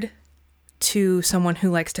card, to someone who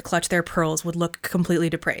likes to clutch their pearls, would look completely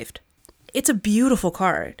depraved. It's a beautiful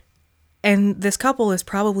card, and this couple is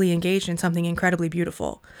probably engaged in something incredibly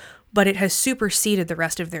beautiful, but it has superseded the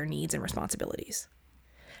rest of their needs and responsibilities.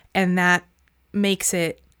 And that makes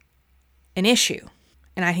it an issue.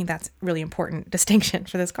 And I think that's a really important distinction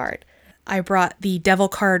for this card. I brought the Devil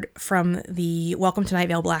card from the Welcome to Night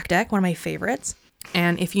Vale Black deck, one of my favorites.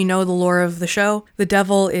 And if you know the lore of the show, the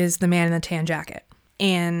devil is the man in the tan jacket.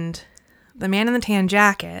 And the man in the tan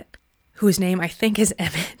jacket, whose name I think is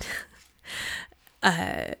Emmett,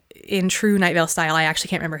 in true Night Vale style, I actually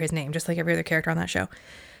can't remember his name, just like every other character on that show.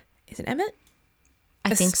 Is it Emmett?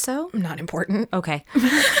 I think so. Not important. Okay.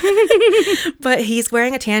 But he's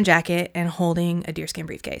wearing a tan jacket and holding a deerskin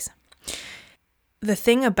briefcase. The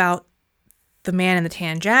thing about the man in the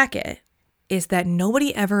tan jacket is that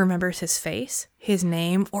nobody ever remembers his face, his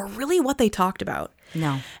name, or really what they talked about.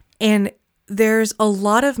 No. And there's a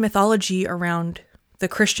lot of mythology around the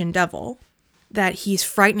Christian devil that he's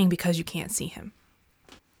frightening because you can't see him.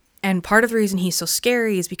 And part of the reason he's so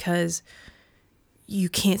scary is because you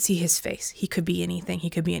can't see his face. He could be anything. He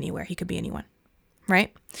could be anywhere. He could be anyone.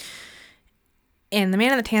 Right? And the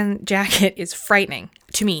man in the tan jacket is frightening.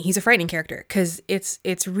 To me, he's a frightening character because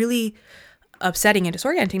it's really upsetting and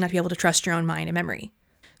disorienting not to be able to trust your own mind and memory.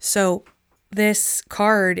 So this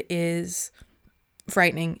card is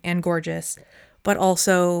frightening and gorgeous, but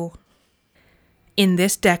also in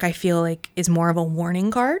this deck, I feel like is more of a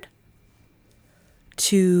warning card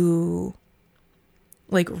to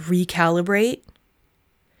like recalibrate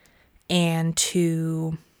and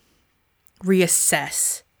to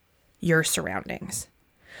reassess your surroundings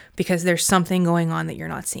because there's something going on that you're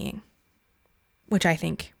not seeing, which I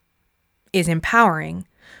think is empowering,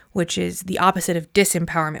 which is the opposite of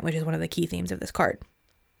disempowerment, which is one of the key themes of this card.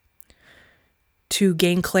 To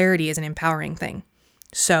gain clarity is an empowering thing.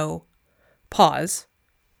 So pause,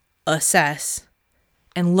 assess,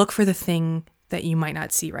 and look for the thing that you might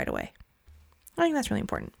not see right away. I think that's really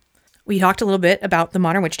important. We talked a little bit about the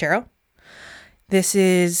Modern Witch Tarot. This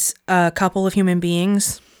is a couple of human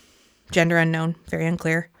beings, gender unknown, very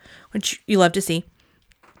unclear, which you love to see.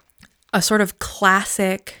 A sort of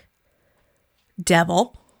classic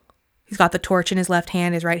devil. He's got the torch in his left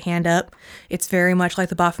hand, his right hand up. It's very much like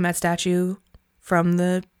the Baphomet statue from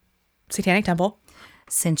the Satanic Temple.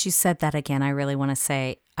 Since you said that again, I really want to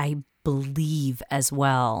say, I believe as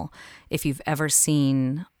well, if you've ever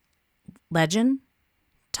seen Legend,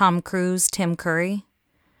 Tom Cruise, Tim Curry,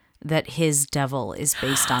 that his devil is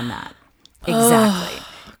based on that. Exactly.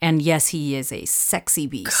 And yes, he is a sexy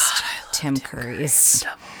beast. God, Tim Curry is,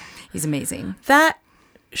 he's amazing. That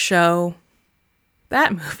show,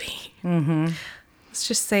 that movie, let's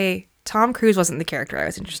just say Tom Cruise wasn't the character I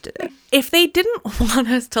was interested in. If they didn't want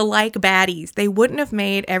us to like baddies, they wouldn't have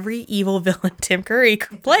made every evil villain Tim Curry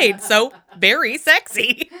played so very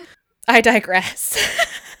sexy. I digress.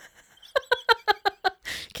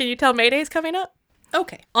 Can you tell Mayday's coming up?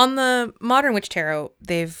 Okay. On the Modern Witch Tarot,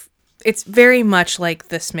 it's very much like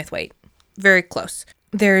the Smith-Waite. Very close.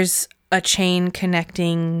 There's a chain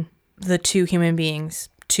connecting the two human beings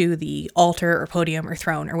to the altar or podium or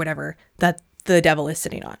throne or whatever that the devil is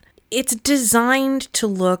sitting on. It's designed to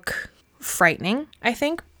look frightening, I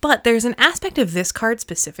think, but there's an aspect of this card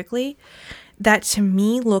specifically that to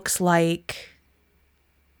me looks like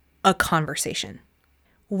a conversation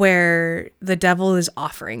where the devil is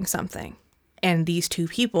offering something and these two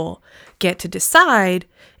people get to decide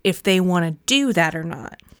if they want to do that or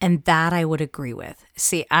not. And that I would agree with.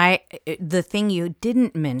 See, the thing you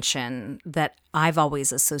didn't mention that I've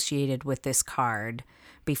always associated with this card,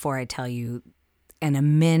 before I tell you and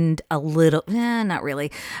amend a little, not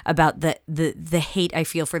really, about the hate I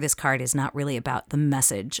feel for this card is not really about the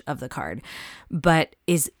message of the card, but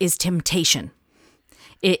is temptation.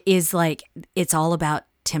 It is like, it's all about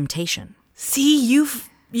temptation. See,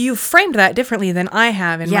 you've framed that differently than I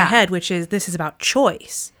have in my Yeah. head, which is this is about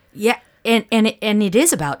choice. Yeah, and it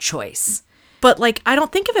is about choice. But like, I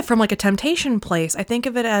don't think of it from like a temptation place. I think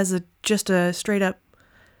of it as just a straight up.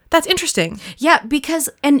 That's interesting. Yeah, because,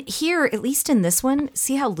 and here, at least in this one,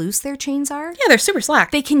 see how loose their chains are? Yeah, they're super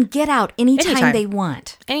slack. They can get out anytime, Anytime. they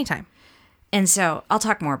want. Anytime. And so I'll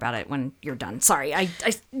talk more about it when you're done. Sorry,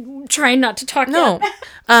 I'm trying not to talk No,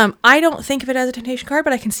 yet. I don't think of it as a temptation card,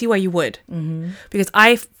 but I can see why you would. Mm-hmm. Because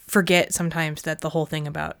I forget sometimes that the whole thing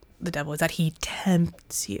about the devil is that he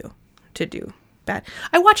tempts you to do bad.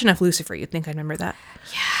 I watch enough Lucifer, you'd think I'd remember that.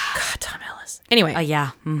 Yeah. God, Tom Ellis. Anyway.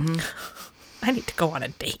 Yeah. Mm-hmm. I need to go on a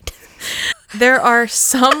date. There are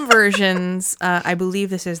some versions, I believe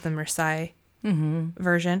this is the Marseille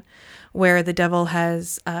version, where the devil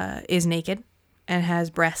is naked and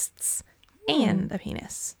has breasts and a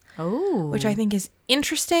penis. Oh. Which I think is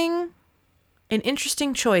interesting. An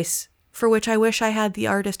interesting choice for which I wish I had the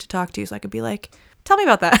artist to talk to so I could be like, tell me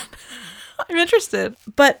about that. I'm interested.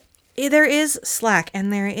 But there is slack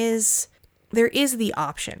and there is the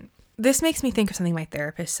option. This makes me think of something my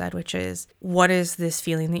therapist said, which is, what is this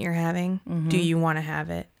feeling that you're having? Mm-hmm. Do you want to have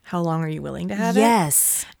it? How long are you willing to have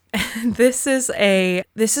yes. it? This is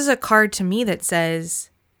a card to me that says,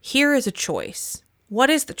 here is a choice. What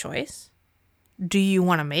is the choice? Do you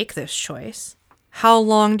want to make this choice? How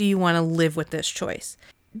long do you want to live with this choice?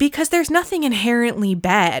 Because there's nothing inherently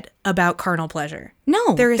bad about carnal pleasure.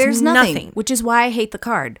 No, there's nothing, which is why I hate the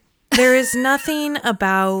card. There is nothing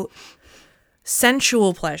about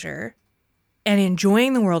sensual pleasure and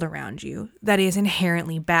enjoying the world around you that is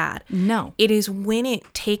inherently bad. No. It is when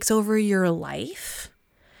it takes over your life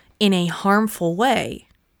in a harmful way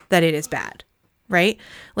that it is bad, right?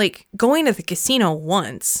 Like going to the casino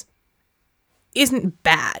once isn't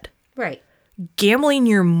bad. Right. Gambling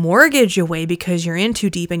your mortgage away because you're in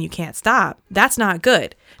too deep and you can't stop, that's not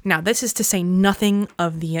good. Now, this is to say nothing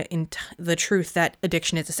of the truth that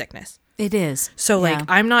addiction is a sickness. It is. So, like, Yeah.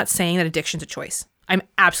 I'm not saying that addiction's a choice. I'm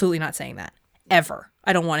absolutely not saying that. Ever.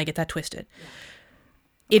 I don't want to get that twisted.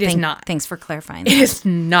 It is not. Thanks for clarifying. It is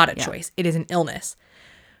not a choice. It is an illness.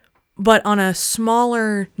 But on a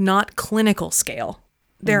smaller, not clinical scale,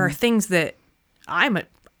 there are things that I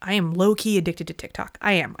am low-key addicted to TikTok.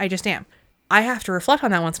 I am. I just am. I have to reflect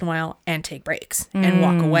on that once in a while and take breaks and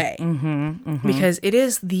walk away. Because it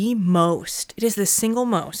is the single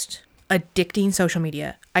most addicting social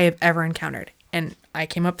media I have ever encountered. And I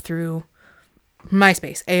came up through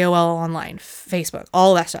MySpace, AOL Online, Facebook,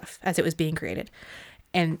 all that stuff as it was being created.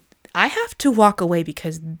 And I have to walk away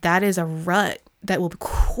because that is a rut that will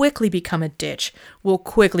quickly become a ditch, will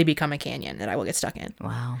quickly become a canyon that I will get stuck in.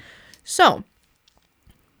 Wow. So,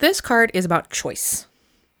 this card is about choice.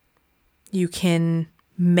 You can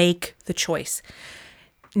make the choice.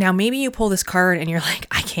 Now, maybe you pull this card and you're like,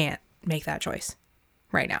 I can't make that choice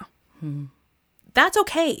right now. That's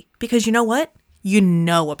okay, because you know what? You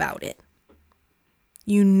know about it.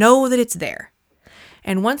 You know that it's there.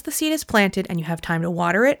 And once the seed is planted and you have time to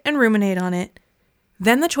water it and ruminate on it,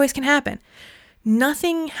 then the choice can happen.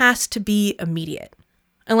 Nothing has to be immediate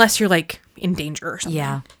unless you're like in danger or something.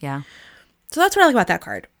 Yeah. Yeah. So that's what I like about that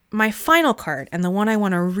card. My final card, and the one I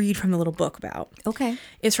want to read from the little book about, Okay.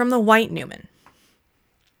 is from the White Newman.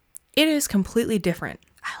 It is completely different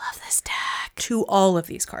I love this deck. to all of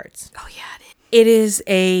these cards. Oh, yeah, it is. It is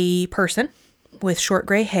a person with short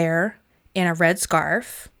gray hair and a red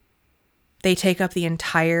scarf. They take up the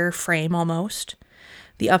entire frame almost.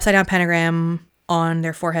 The upside down pentagram on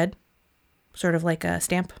their forehead, sort of like a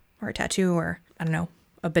stamp or a tattoo or, I don't know,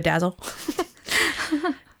 a bedazzle.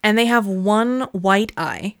 And they have one white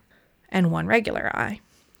eye and one regular eye.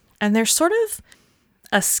 And they're sort of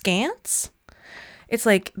askance. It's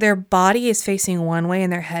like their body is facing one way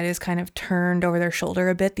and their head is kind of turned over their shoulder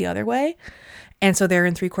a bit the other way. And so they're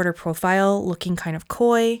in 3/4 profile, looking kind of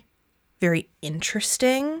coy, very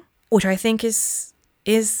interesting, which I think is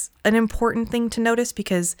an important thing to notice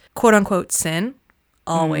because, quote unquote, sin,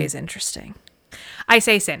 always interesting. I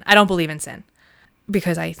say sin. I don't believe in sin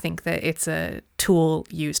because I think that it's a tool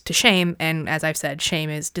used to shame. And as I've said, shame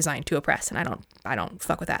is designed to oppress, and I don't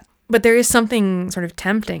fuck with that. But there is something sort of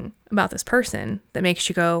tempting about this person that makes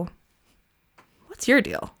you go, what's your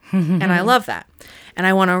deal? And I love that. And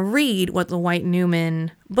I want to read what the White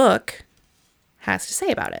Newman book has to say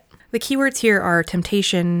about it. The keywords here are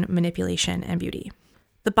temptation, manipulation, and beauty.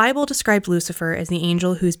 The Bible described Lucifer as the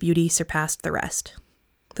angel whose beauty surpassed the rest.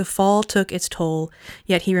 The fall took its toll,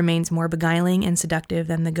 yet he remains more beguiling and seductive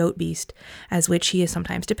than the goat beast, as which he is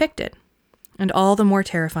sometimes depicted, and all the more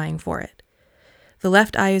terrifying for it. The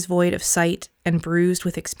left eye is void of sight and bruised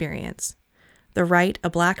with experience. The right, a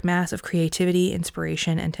black mass of creativity,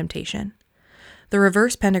 inspiration, and temptation. The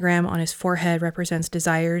reverse pentagram on his forehead represents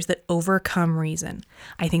desires that overcome reason.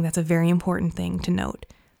 I think that's a very important thing to note.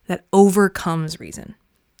 That overcomes reason.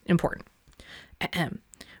 Important. Ahem.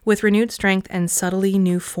 With renewed strength and subtly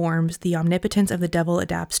new forms, the omnipotence of the devil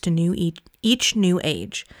adapts to each new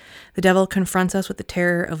age. The devil confronts us with the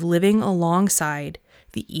terror of living alongside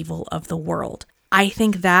the evil of the world. I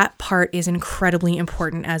think that part is incredibly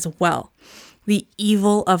important as well. The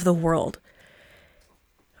evil of the world.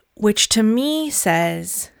 Which to me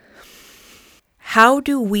says, how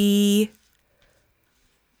do we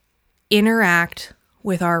interact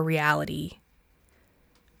with our reality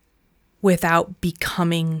without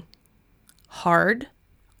becoming hard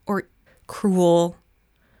or cruel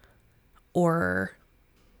or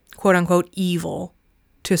quote unquote evil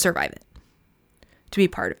to survive it, to be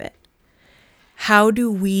part of it? How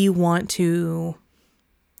do we want to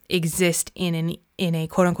exist in a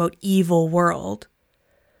quote unquote evil world?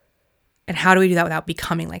 And how do we do that without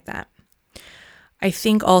becoming like that? I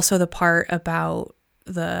think also the part about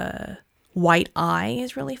the white eye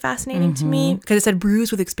is really fascinating to me because it said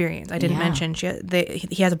bruised with experience. I didn't mention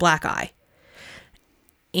he has a black eye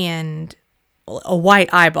and a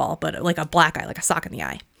white eyeball, but like a black eye, like a sock in the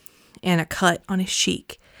eye, and a cut on his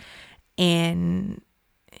cheek. And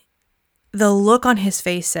the look on his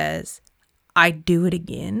face says, I'd do it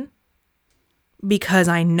again because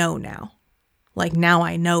I know now. Like now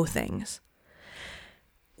I know things.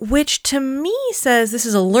 Which to me says this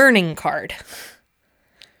is a learning card.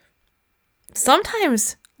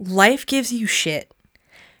 Sometimes life gives you shit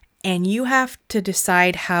and you have to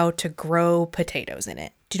decide how to grow potatoes in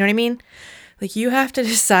it. Do you know what I mean? Like you have to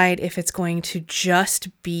decide if it's going to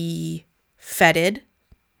just be fetid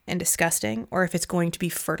and disgusting or if it's going to be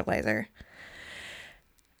fertilizer.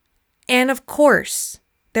 And of course,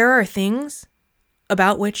 there are things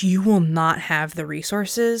about which you will not have the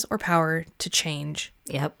resources or power to change.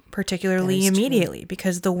 Yep. Particularly immediately,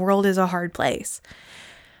 because the world is a hard place.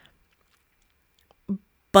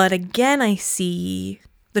 But again, I see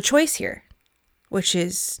the choice here, which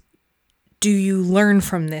is, do you learn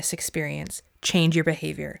from this experience, change your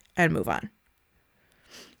behavior, and move on?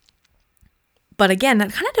 But again,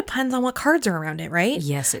 that kind of depends on what cards are around it, right?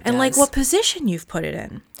 Yes, it does. And like what position you've put it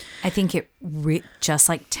in. I think it just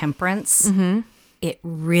like temperance, it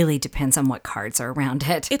really depends on what cards are around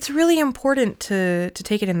it. It's really important to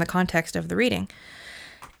take it in the context of the reading.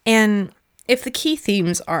 And if the key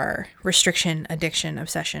themes are restriction, addiction,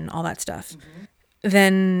 obsession, all that stuff,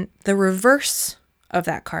 then the reverse of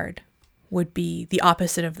that card would be the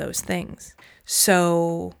opposite of those things.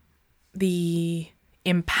 So the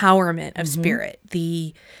empowerment of spirit,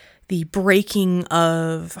 the breaking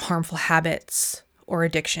of harmful habits or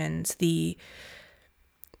addictions, the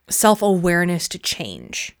self-awareness to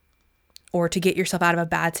change or to get yourself out of a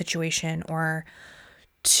bad situation or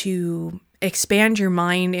to expand your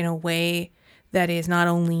mind in a way that is not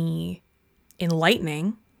only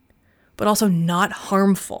enlightening, but also not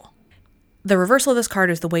harmful. The reversal of this card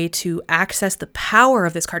is the way to access the power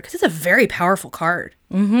of this card because it's a very powerful card,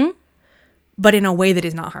 but in a way that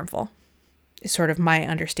is not harmful is sort of my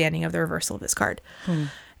understanding of the reversal of this card.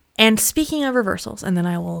 And speaking of reversals, and then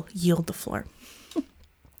I will yield the floor.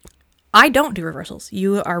 I don't do reversals.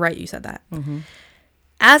 You are right. You said that.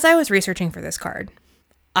 As I was researching for this card,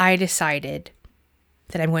 I decided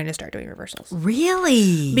that I'm going to start doing reversals.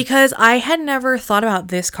 Really? Because I had never thought about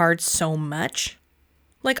this card so much.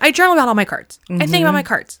 Like, I journal about all my cards. I think about my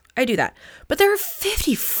cards. I do that. But there are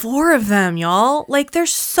 54 of them, y'all. Like,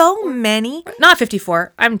 there's so many. Not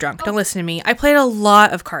 54. I'm drunk. Don't listen to me. I played a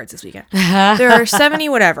lot of cards this weekend. There are 70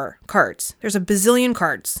 whatever cards. There's a bazillion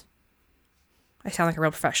cards. I sound like a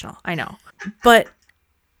real professional. I know. But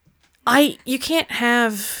you can't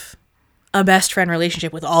have a best friend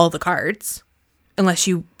relationship with all of the cards unless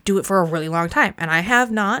you do it for a really long time. And I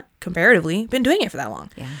have not, comparatively, been doing it for that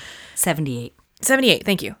long. Yeah. 78. 78,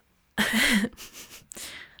 thank you.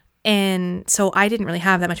 And so I didn't really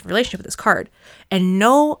have that much of a relationship with this card. And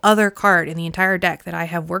no other card in the entire deck that I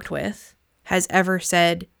have worked with has ever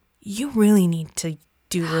said, you really need to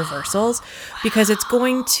do reversals because it's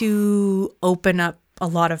going to open up a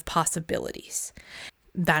lot of possibilities.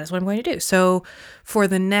 That is what I'm going to do. So for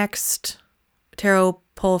the next tarot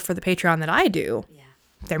pull for the Patreon that I do,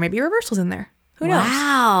 there may be reversals in there. Who knows?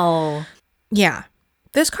 Wow. Yeah.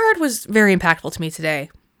 This card was very impactful to me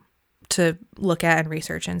today to look at and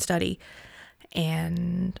research and study.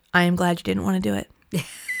 And I am glad you didn't want to do it.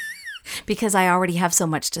 Because I already have so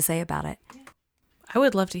much to say about it. I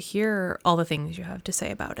would love to hear all the things you have to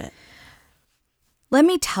say about it. Let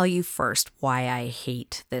me tell you first why I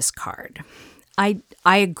hate this card. I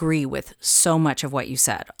agree with so much of what you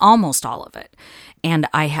said, almost all of it. And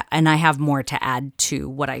I have more to add to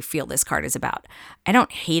what I feel this card is about. I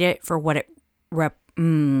don't hate it for what it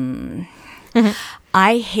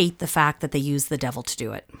I hate the fact that they use the devil to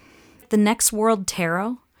do it. The Next World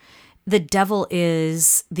Tarot, the devil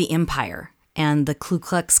is the Empire and the Ku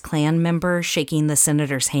Klux Klan member shaking the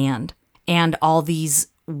senator's hand and all these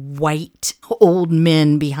white old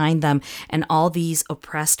men behind them and all these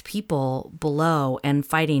oppressed people below and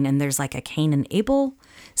fighting. And there's like a Cain and Abel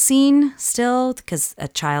scene still because a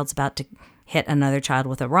child's about to hit another child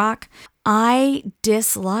with a rock. I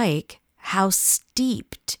dislike how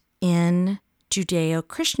steeped in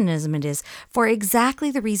Judeo-Christianism it is for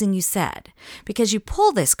exactly the reason you said. Because you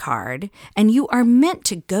pull this card and you are meant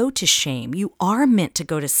to go to shame. You are meant to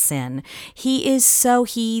go to sin. He is so,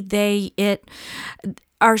 he, they, it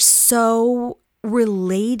are so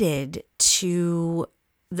related to,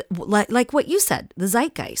 like what you said, the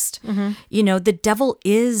zeitgeist. You know, the devil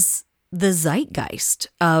is the zeitgeist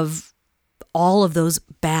of all of those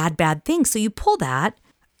bad things. So you pull that,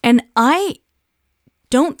 and I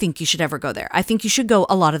don't think you should ever go there. I think you should go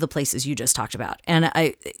a lot of the places you just talked about, and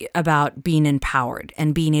about being empowered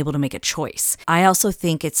and being able to make a choice. I also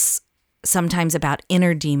think it's sometimes about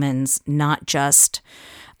inner demons, not just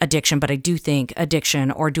addiction, but I do think addiction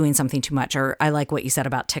or doing something too much, or I like what you said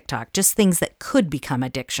about TikTok, just things that could become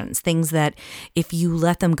addictions, things that if you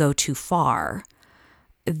let them go too far,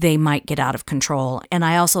 they might get out of control. And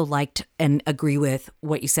I also liked and agree with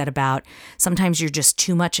what you said about sometimes you're just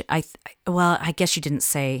too much. I guess you didn't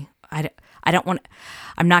say, I'm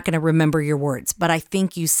not going to remember your words, but I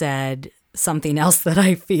think you said something else that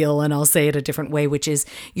I feel, and I'll say it a different way, which is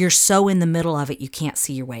you're so in the middle of it, you can't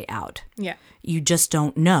see your way out. Yeah. You just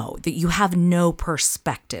don't know, that you have no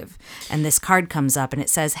perspective. And this card comes up and it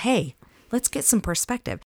says, hey, let's get some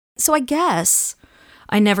perspective. So I guess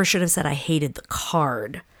I never should have said I hated the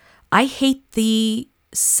card. I hate the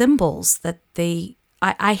symbols that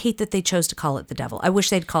I hate that they chose to call it the devil. I wish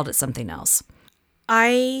they'd called it something else.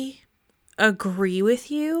 I agree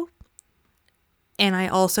with you. And I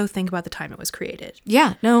also think about the time it was created.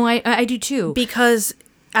 Yeah, no, I do too. Because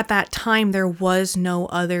at that time, there was no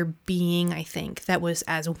other being, I think, that was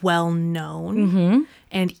as well known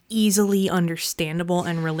and easily understandable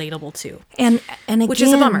and relatable to. And again, which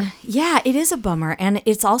is a bummer. Yeah, it is a bummer. And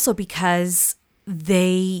it's also because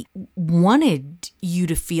they wanted you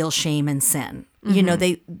to feel shame and sin. You know,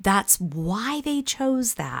 that's why they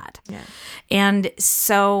chose that. Yeah. And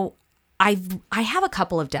so I have a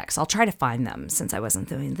couple of decks. I'll try to find them since I wasn't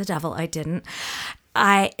doing the devil. I didn't.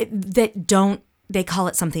 They call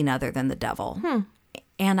it something other than the devil.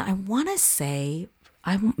 And I want to say,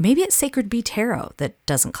 maybe it's Sacred Bee Tarot that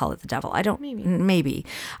doesn't call it the devil. Maybe.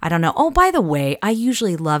 I don't know. Oh, by the way, I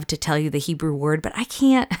usually love to tell you the Hebrew word, but I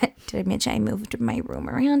can't. Did I mention I moved my room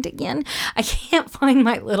around again? I can't find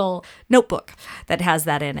my little notebook that has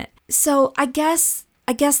that in it. So I guess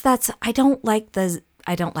that's, I don't like that.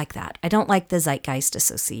 I don't like the zeitgeist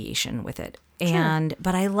association with it.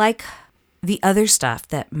 But I like the other stuff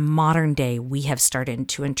that modern day we have started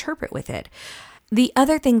to interpret with it. The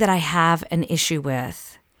other thing that I have an issue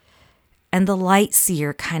with, and the Light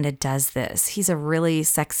Seer kind of does this. He's a really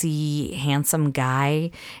sexy, handsome guy,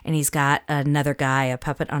 and he's got another guy, a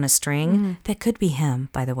puppet on a string. That could be him,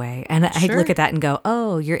 by the way. And I look at that and go,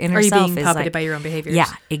 oh, your inner self is like... Are you being puppeted by your own behaviors?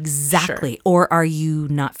 Yeah, exactly. Sure. Or are you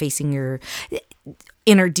not facing your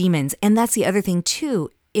inner demons? And that's the other thing, too,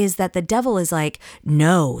 is that the devil is like,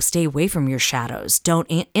 no, stay away from your shadows. Don't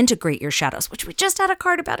integrate your shadows, which we just had a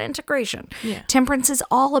card about integration. Yeah. Temperance is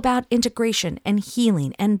all about integration and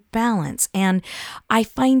healing and balance. And I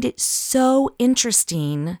find it so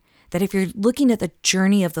interesting that if you're looking at the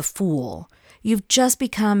journey of the Fool, you've just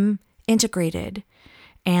become integrated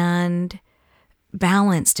and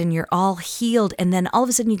balanced and you're all healed. And then all of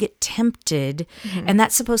a sudden you get tempted, and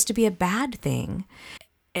that's supposed to be a bad thing.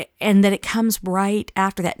 And that it comes right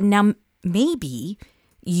after that. Now, maybe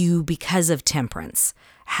you, because of temperance,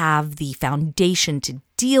 have the foundation to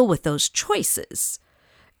deal with those choices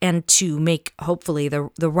and to make, hopefully, the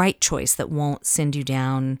right choice that won't send you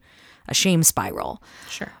down a shame spiral.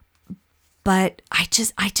 Sure. But I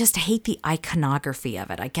just hate the iconography of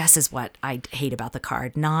it, I guess is what I hate about the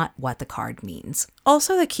card, not what the card means.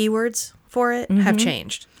 Also, the keywords for it have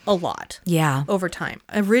changed a lot. Yeah. Over time.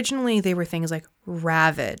 Originally, they were things like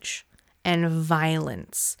ravage and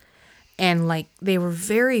violence. And like they were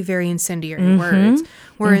very, very incendiary words.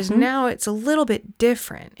 Whereas now it's a little bit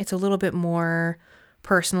different. It's a little bit more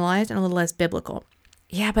personalized and a little less biblical.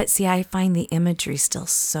 Yeah, but see, I find the imagery still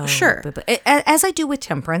so... Sure. As I do with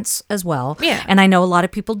temperance as well. Yeah. And I know a lot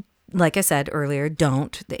of people like I said earlier,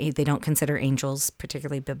 they don't consider angels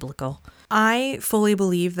particularly biblical. I fully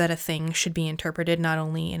believe that a thing should be interpreted not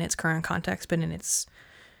only in its current context, but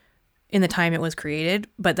in the time it was created.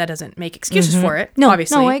 But that doesn't make excuses for it. No,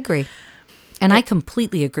 obviously. no, I agree. And I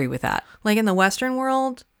completely agree with that. Like in the Western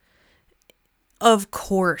world, of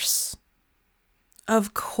course,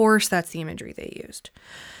 that's the imagery they used.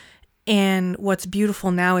 And what's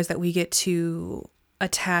beautiful now is that we get to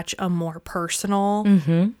attach a more personal,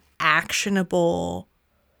 actionable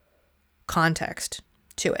context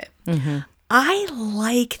to it. I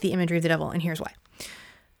like the imagery of the devil, and here's why.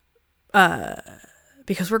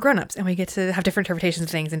 Because we're grown-ups and we get to have different interpretations of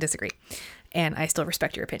things and disagree. And I still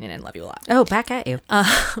respect your opinion and love you a lot. Oh, back at you.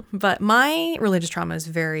 But my religious trauma is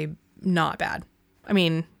very not bad. I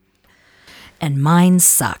mean... And mine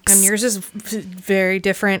sucks. And yours is very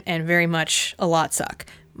different and very much a lot suck.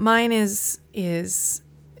 Mine is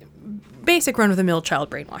basic run-of-the-mill child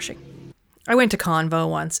brainwashing. I went to Convo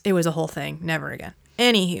once. It was a whole thing. Never again.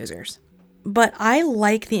 Any users. But I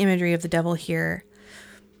like the imagery of the devil here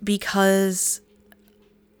because...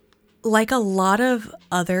 like a lot of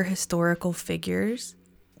other historical figures,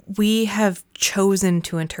 we have chosen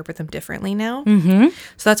to interpret them differently now.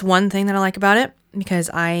 So that's one thing that I like about it, because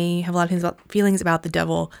I have a lot of feelings about the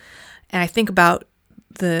devil, and I think about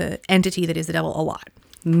the entity that is the devil a lot.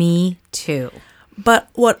 Me too. But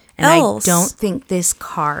what else? I don't think this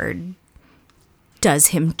card does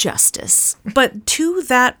him justice. But to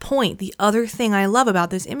that point, the other thing I love about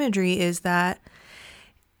this imagery is that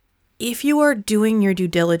if you are doing your due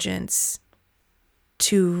diligence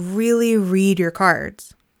to really read your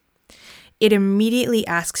cards, it immediately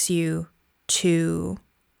asks you to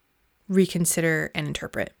reconsider and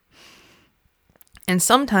interpret. And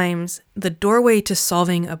sometimes the doorway to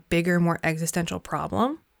solving a bigger, more existential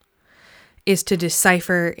problem is to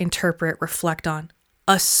decipher, interpret, reflect on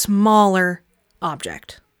a smaller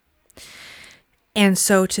object. And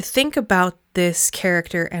so to think about this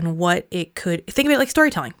character and what it could... think of it like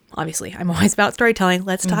storytelling, obviously. I'm always about storytelling.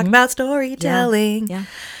 Let's talk about storytelling. Yeah.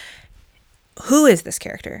 Who is this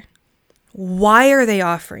character? Why are they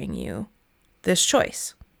offering you this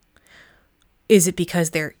choice? Is it because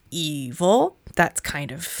they're evil? That's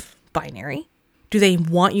kind of binary. Do they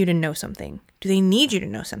want you to know something? Do they need you to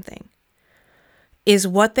know something? Is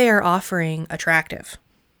what they are offering attractive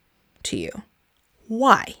to you?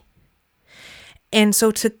 Why? And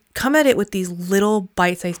so to come at it with these little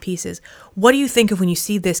bite-sized pieces, what do you think of when you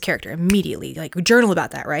see this character immediately? Like, journal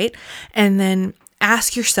about that, right? And then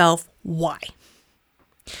ask yourself why.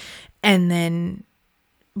 And then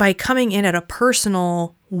by coming in at a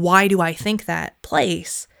personal, why do I think that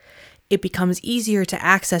place, it becomes easier to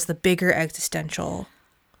access the bigger existential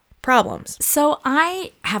problems. So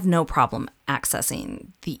I have no problem accessing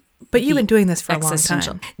the... But you've been doing this for a long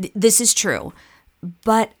time. This is true.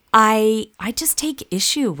 But I just take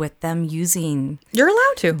issue with them using... You're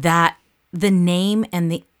allowed to. ...that, the name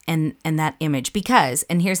and the and that image. Because,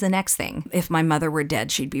 and here's the next thing. If my mother were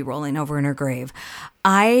dead, she'd be rolling over in her grave.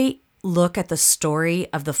 I look at the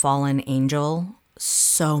story of the fallen angel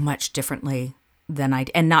so much differently than I...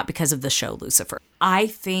 And not because of the show Lucifer. I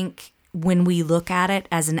think when we look at it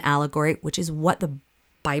as an allegory, which is what the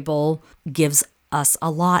Bible gives us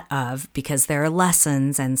a lot of, because there are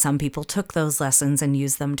lessons, and some people took those lessons and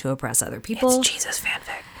used them to oppress other people. It's Jesus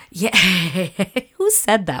fanfic. Yeah. Who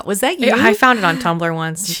said that? Was that you? Yeah, I found it on Tumblr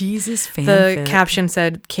once. Jesus fanfic. The caption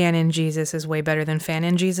said, "Canon Jesus is way better than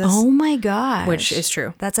fanon Jesus." Oh my gosh. Which is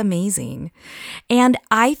true. That's amazing. And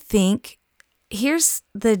I think here's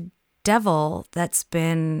the devil that's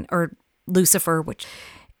been, or Lucifer, which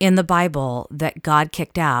in the Bible that God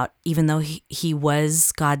kicked out, even though he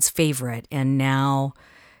was God's favorite, and now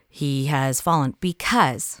he has fallen,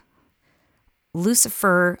 because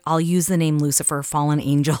Lucifer, I'll use the name Lucifer, fallen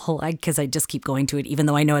angel, because I just keep going to it, even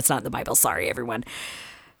though I know it's not in the Bible. Sorry, everyone.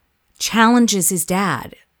 Challenges his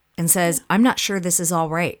dad and says, I'm not sure this is all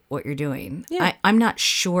right, what you're doing. Yeah. I'm not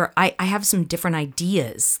sure. I have some different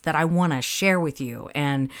ideas that I want to share with you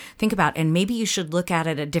and think about, and maybe you should look at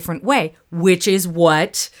it a different way, which is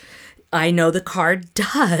what I know the card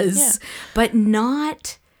does. Yeah. But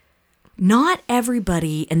not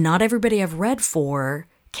everybody, and not everybody I've read for,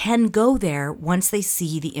 can go there once they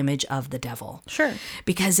see the image of the devil. Sure.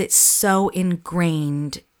 Because it's so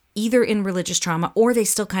ingrained either in religious trauma, or they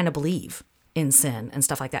still kind of believe in sin and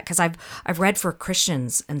stuff like that. Because I've read for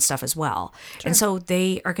Christians and stuff as well. Sure. And so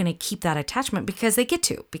they are going to keep that attachment because they get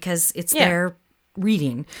to, because it's their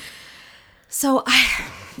reading. So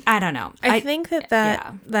I don't know. I think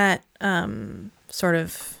that sort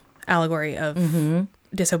of allegory of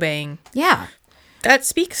disobeying. Yeah. That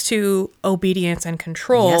speaks to obedience and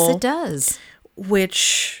control. Yes, it does.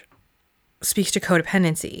 Which speaks to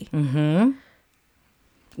codependency.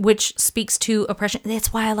 Which speaks to oppression.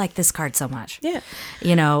 That's why I like this card so much. Yeah.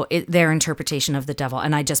 You know, their interpretation of the devil,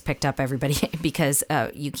 and I just picked up, everybody, because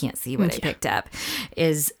you can't see what I picked up,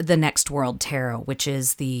 is the Next World Tarot, which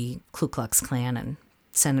is the Ku Klux Klan and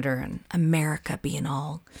Senator and America being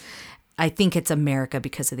all. I think it's America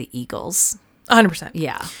because of the Eagles. 100%.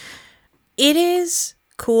 Yeah. It is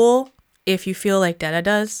cool if you feel like Dada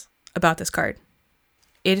does about this card.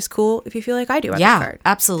 It is cool if you feel like I do about this card.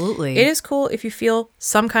 Absolutely. It is cool if you feel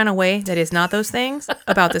some kind of way that is not those things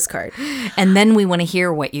about this card. And then we want to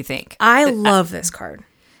hear what you think. I love this card.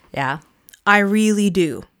 Yeah. I really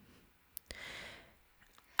do.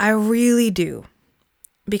 I really do.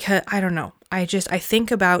 Because, I don't know. I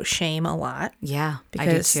think about shame a lot. Yeah, because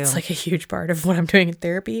I do too. it's like a huge part of what I'm doing in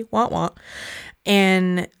therapy. Want.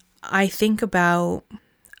 And I think about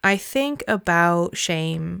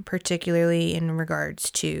shame, particularly in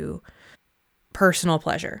regards to personal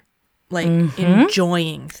pleasure, like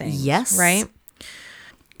enjoying things. Yes. Right?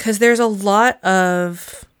 Because there's a lot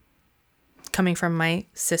of, coming from my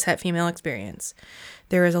cishet female experience,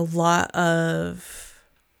 there is a lot of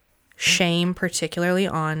shame, particularly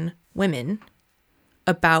on women,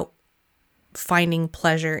 about finding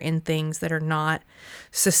pleasure in things that are not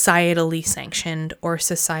societally sanctioned or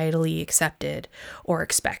societally accepted or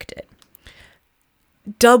expected.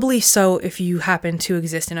 Doubly so if you happen to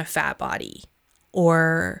exist in a fat body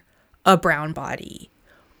or a brown body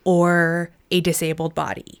or a disabled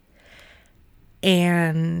body.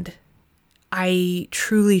 And I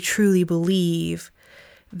truly, truly believe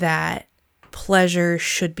that pleasure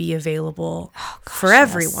should be available for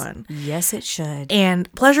everyone. Yes, it should.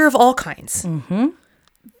 And pleasure of all kinds.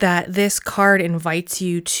 That this card invites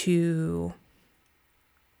you to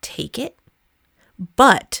take it,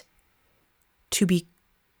 but to be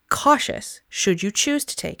cautious should you choose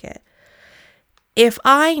to take it. If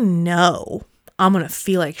I know I'm going to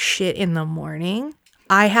feel like shit in the morning,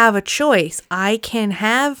 I have a choice. I can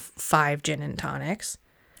have 5 gin and tonics.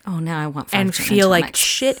 Oh, now I want 5 and gin feel tonics. like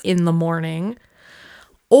shit in the morning.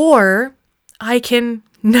 Or I can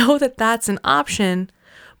know that that's an option,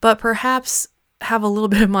 but perhaps have a little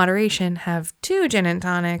bit of moderation, have 2 gin and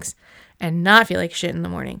tonics, and not feel like shit in the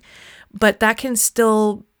morning. But that can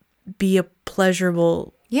still be a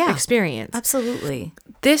pleasurable experience. Absolutely.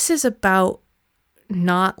 This is about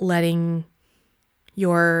not letting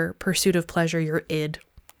your pursuit of pleasure, your id,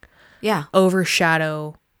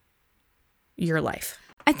 overshadow your life.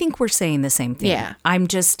 I think we're saying the same thing. Yeah. I am You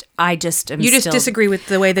just still, disagree with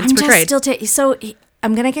the way that it's portrayed. So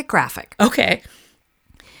I'm going to get graphic. Okay.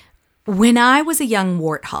 When I was a young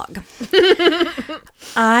warthog,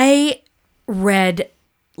 I read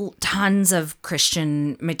tons of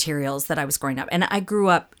Christian materials that I was growing up. And I grew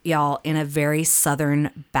up, y'all, in a very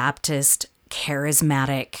Southern Baptist,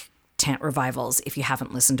 charismatic tent revivals. If you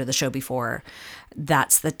haven't listened to the show before,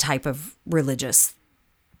 that's the type of religious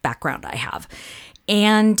background I have.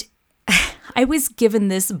 And I was given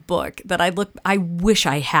this book that I wish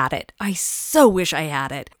I had it. I so wish I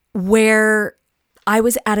had it, where I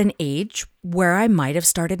was at an age where I might have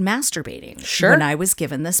started masturbating when I was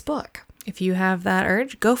given this book. If you have that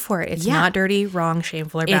urge, go for it. It's not dirty, wrong,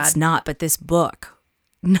 shameful, or bad. It's not, but this book,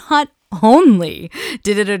 not only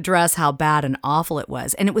did it address how bad and awful it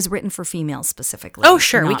was, and it was written for females specifically. Oh,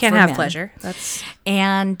 sure. We not can't for have men. pleasure.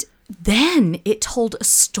 And then it told a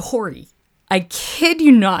story. I kid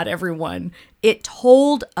you not, everyone. It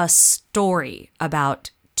told a story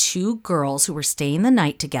about 2 girls who were staying the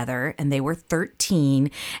night together, and they were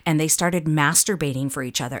 13, and they started masturbating for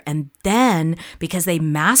each other. And then, because they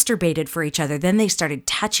masturbated for each other, then they started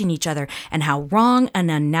touching each other, and how wrong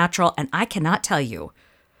and unnatural. And I cannot tell you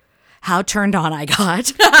how turned on I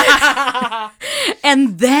got.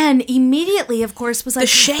 And then immediately, of course, was like, the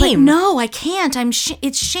shame. But no, I can't.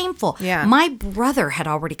 It's shameful. Yeah. My brother had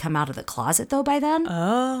already come out of the closet, though, by then.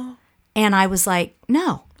 Oh. And I was like,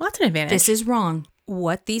 no. Well, that's an advantage. This is wrong.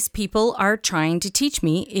 What these people are trying to teach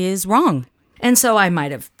me is wrong. And so I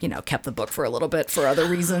might have, kept the book for a little bit for other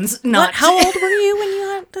reasons. How old were you when you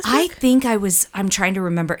had this book? I think I'm trying to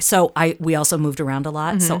remember. So we also moved around a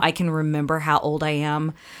lot. So I can remember how old I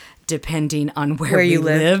am depending on where we you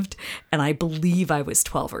lived. And I believe I was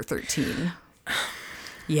 12 or 13.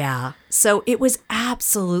 Yeah. So it was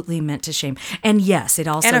absolutely meant to shame. And yes, it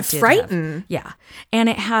also And did frighten. Yeah. And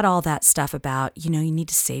it had all that stuff about, you need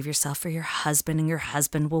to save yourself for your husband and your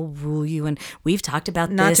husband will rule you. And we've talked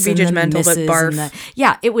about Not this. to be and the judgmental, but Mrs. barf. and the-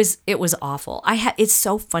 yeah, it was awful. It's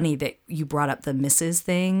so funny that you brought up the Mrs.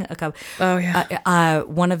 thing. Oh, yeah.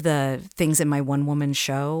 One of the things in my one woman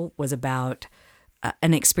show was about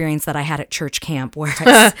an experience that I had at church camp where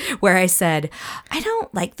where I said, I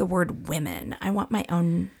don't like the word women. I want my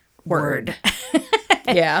own word.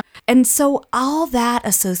 Yeah. And so all that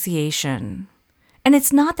association, and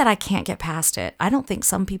it's not that I can't get past it. I don't think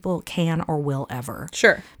some people can or will ever.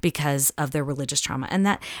 Sure. Because of their religious trauma.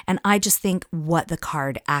 And I just think what the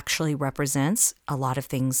card actually represents, a lot of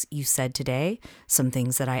things you said today, some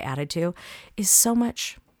things that I added to, is so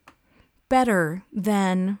much better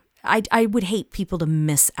than I would hate people to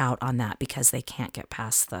miss out on that because they can't get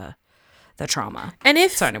past the trauma. And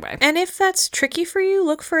if that's tricky for you,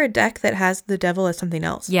 look for a deck that has the devil as something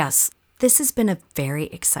else. Yes. This has been a very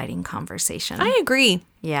exciting conversation. I agree.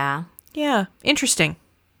 Yeah. Yeah. Interesting.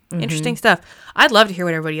 Interesting stuff. I'd love to hear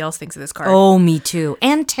what everybody else thinks of this card. Oh, me too.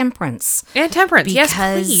 And temperance. And temperance. Yes,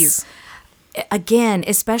 Because, please. Again,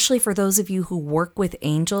 especially for those of you who work with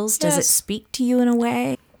angels, does it Yes. speak to you in a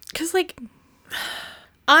way? Because,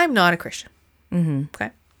 I'm not a Christian. Mm-hmm.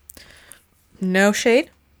 Okay. No shade.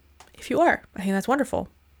 If you are, I think that's wonderful.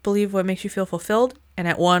 Believe what makes you feel fulfilled and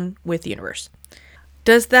at one with the universe.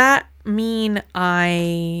 Does that mean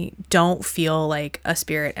I don't feel like a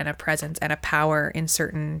spirit and a presence and a power in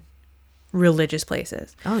certain religious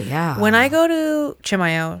places? Oh, yeah. When I go to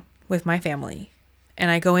Chimayo with my family and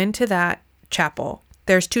I go into that chapel,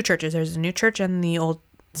 there's two churches. There's the new church and the old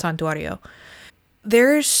santuario.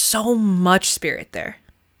 There's so much spirit there.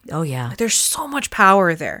 Oh, yeah. There's so much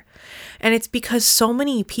power there. And it's because so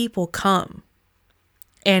many people come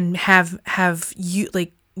and have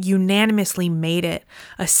unanimously made it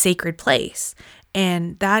a sacred place.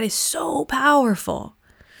 And that is so powerful.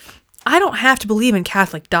 I don't have to believe in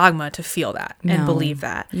Catholic dogma to feel that and No, believe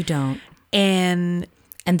that. You don't. And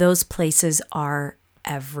those places are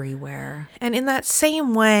everywhere. And in that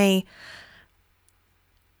same way,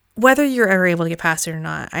 whether you're ever able to get past it or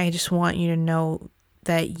not, I just want you to know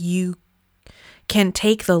that you can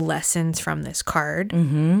take the lessons from this card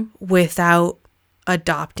without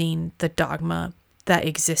adopting the dogma that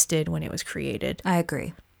existed when it was created. I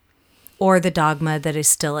agree. Or the dogma that is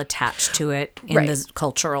still attached to it in Right. the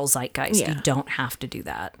cultural zeitgeist. Yeah. You don't have to do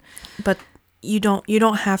that. But you don't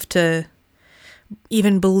have to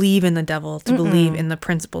even believe in the devil to believe in the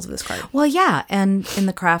principles of this card. Well, yeah, and in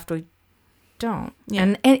the craft we don't. Yeah.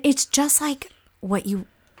 And it's just like what you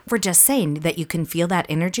were just saying, that you can feel that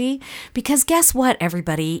energy. Because guess what,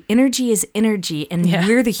 everybody? Energy is energy, and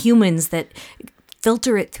we're the humans that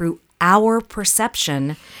filter it through our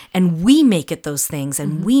perception, and we make it those things,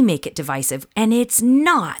 and we make it divisive, and it's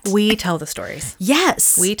not. We tell the stories.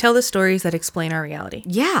 Yes. We tell the stories that explain our reality.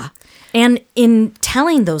 Yeah. And in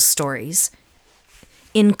telling those stories,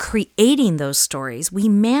 in creating those stories, we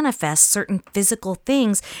manifest certain physical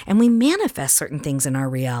things, and we manifest certain things in our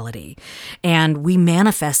reality. And we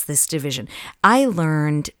manifest this division. I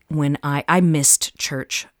learned when I missed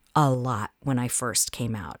church a lot when I first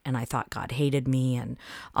came out, and I thought God hated me and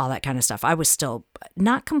all that kind of stuff. I was still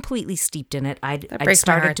not completely steeped in it. I'd breaks my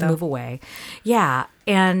started heart, to though. move away. Yeah.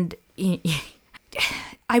 And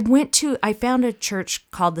I found a church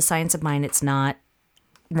called The Science of Mind. It's not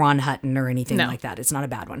Ron Hutton or anything No. like that. It's not a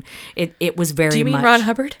bad one. It was very much. Do you mean Ron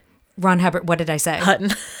Hubbard? Ron Hubbard. What did I say?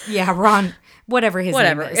 Hutton. Yeah, Ron. Whatever his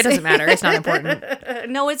Whatever. name is. It doesn't matter. It's not important.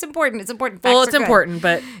 No, it's important. It's important. Well, Facts it's are good. important,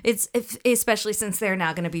 but It's especially since they're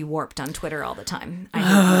now going to be warped on Twitter all the time. I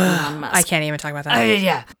hate Elon Musk. I can't even talk about that.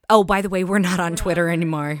 Yeah. Oh, by the way, we're not on Twitter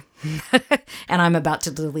anymore. And I'm about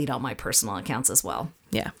to delete all my personal accounts as well.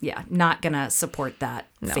 Yeah. Yeah. Not going to support that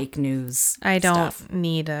fake news I don't stuff.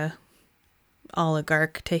 need a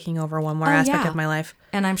oligarch taking over one more aspect yeah. of my life.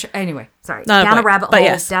 And I'm sure, anyway, sorry. Not a down a point, rabbit but hole.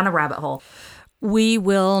 yes. Down a rabbit hole. We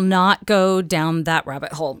will not go down that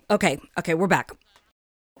rabbit hole. Okay, we're back.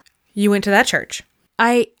 You went to that church.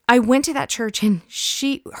 I went to that church, and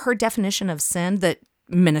her definition of sin, that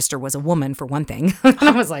minister was a woman for one thing. And I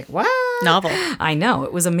was like, what? Novel. I know,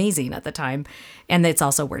 it was amazing at the time. And it's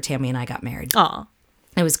also where Tammy and I got married. Aw.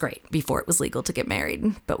 It was great before it was legal to get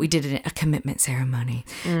married, but we did a commitment ceremony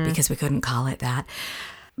because we couldn't call it that.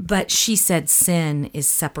 But she said sin is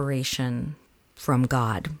separation from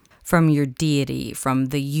God. from your deity, from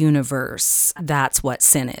the universe. That's what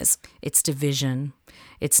sin is. It's division.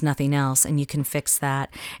 It's nothing else, and you can fix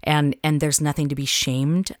that. And there's nothing to be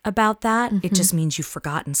shamed about that. It just means you've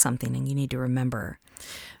forgotten something and you need to remember.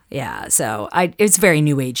 Yeah, so it's very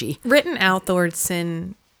new agey. Written out, the word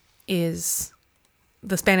sin is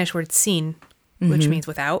the Spanish word sin, which means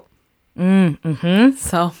without. Mm-hmm.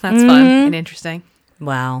 So that's fun and interesting.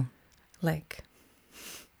 Wow. Like,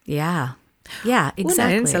 yeah. Yeah,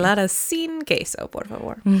 exactly. Una ensalada sin queso, por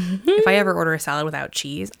favor. If I ever order a salad without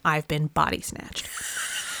cheese, I've been body snatched.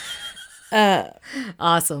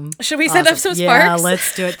 Awesome. Should we send up some sparks? Yeah,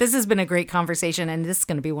 let's do it. This has been a great conversation, and this is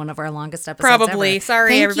going to be one of our longest episodes Probably. ever.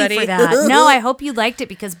 Sorry, Thank everybody. you for that. No, I hope you liked it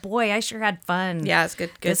because, boy, I sure had fun. Yeah, it's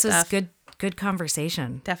good This stuff. was good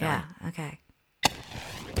conversation. Definitely. Yeah, okay.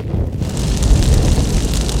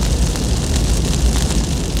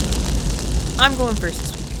 I'm going first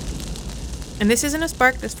this week. And this isn't a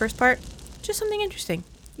spark, this first part. Just something interesting.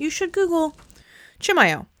 You should Google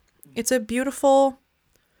Chimayo. It's a beautiful,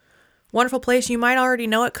 wonderful place. You might already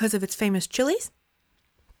know it because of its famous chilies.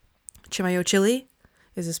 Chimayo chili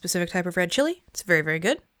is a specific type of red chili. It's very, very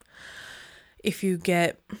good. If you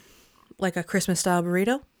get like a Christmas-style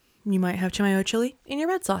burrito, you might have Chimayo chili in your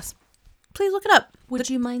red sauce. Please look it up.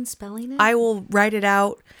 Would you mind spelling it? I will write it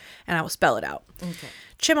out and I will spell it out. Okay.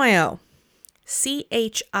 Chimayo.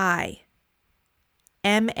 Chimayo.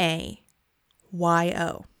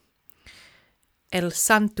 El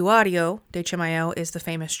Santuario de Chimayo is the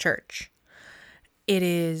famous church. It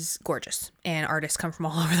is gorgeous, and artists come from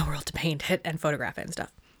all over the world to paint it and photograph it and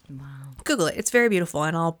stuff. Wow. Google it. It's very beautiful,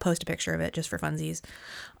 and I'll post a picture of it just for funsies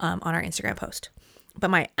on our Instagram post. But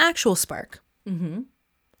my actual spark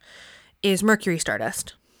is Mercury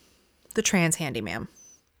Stardust, the trans handyman.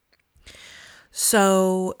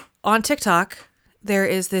 So on TikTok, there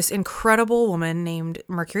is this incredible woman named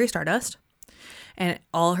Mercury Stardust, and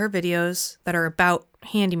all her videos that are about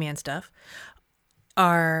handyman stuff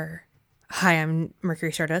are, "Hi, I'm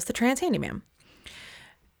Mercury Stardust, the trans handyman."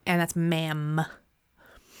 And that's ma'am.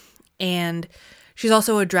 And she's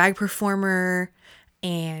also a drag performer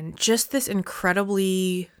and just this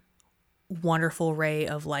incredibly wonderful ray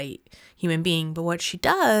of light human being. But what she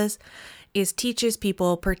does is teaches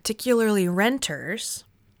people, particularly renters,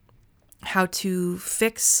 how to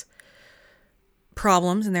fix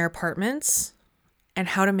problems in their apartments and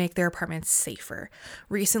how to make their apartments safer.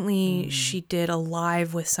 Recently, she did a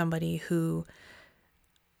live with somebody who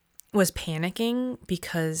was panicking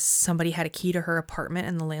because somebody had a key to her apartment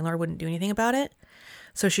and the landlord wouldn't do anything about it.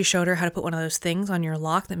 So she showed her how to put one of those things on your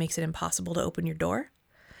lock that makes it impossible to open your door,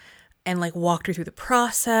 and like walked her through the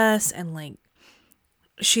process. And like,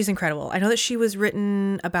 she's incredible. I know that she was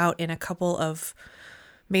written about in a couple of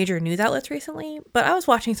major news outlets recently, but I was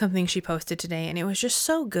watching something she posted today and it was just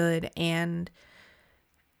so good. And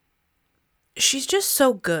she's just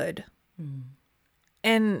so good.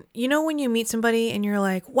 And you know when you meet somebody and you're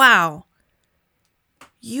like, wow,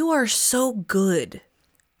 you are so good.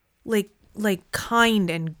 Like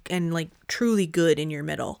kind and like truly good in your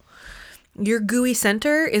middle. Your gooey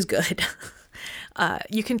center is good.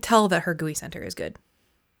 You can tell that her gooey center is good.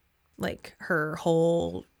 Like her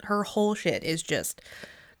whole shit is just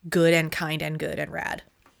good and kind and good and rad.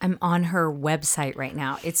 I'm on her website right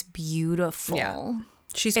now. It's beautiful. Yeah.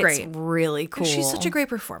 She's great. It's really cool. And she's such a great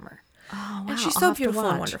performer. Oh, wow. And she's I'll so have to beautiful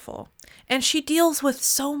and watch. wonderful. And she deals with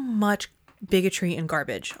so much bigotry and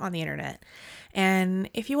garbage on the internet. And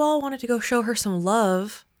if you all wanted to go show her some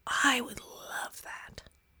love, I would love that.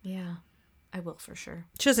 Yeah, I will for sure.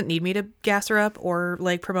 She doesn't need me to gas her up or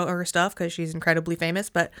like promote her stuff because she's incredibly famous,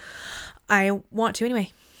 but I want to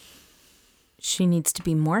anyway. She needs to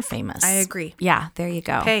be more famous. I agree. Yeah, there you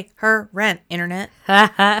go. Pay her rent, internet.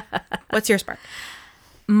 What's your spark?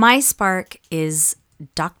 My spark is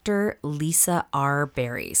Dr. Lisa R.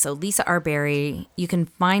 Berry. So Lisa R. Berry, you can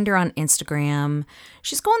find her on Instagram.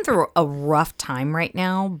 She's going through a rough time right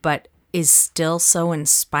now, but is still so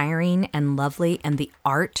inspiring and lovely. And the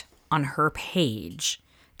art on her page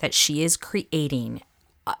that she is creating,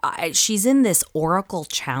 she's in this Oracle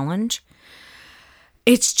challenge.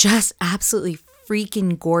 It's just absolutely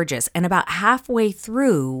freaking gorgeous. And about halfway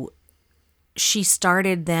through, she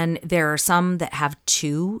started, then there are some that have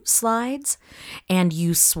 2 slides and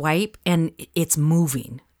you swipe and it's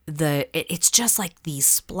moving. It's just like these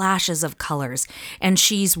splashes of colors. And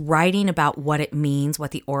she's writing about what it means, what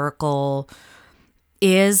the Oracle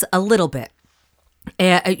is a little bit.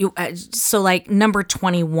 So like number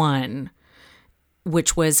 21,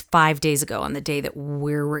 which was 5 days ago on the day that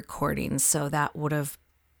we're recording. So that would have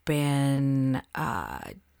been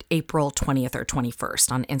April 20th or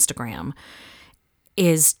 21st on Instagram.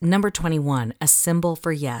 is number 21, a symbol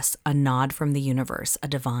for yes, a nod from the universe, a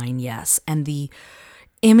divine yes. And the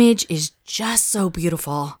image is just so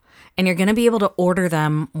beautiful. And you're going to be able to order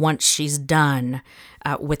them once she's done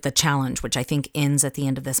with the challenge, which I think ends at the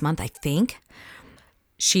end of this month, I think.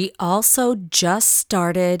 She also just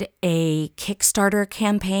started a Kickstarter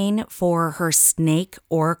campaign for her Snake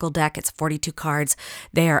Oracle deck. It's 42 cards.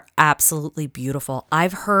 They are absolutely beautiful.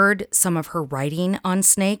 I've heard some of her writing on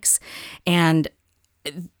snakes, and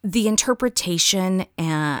the interpretation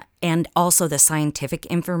and also the scientific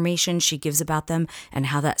information she gives about them and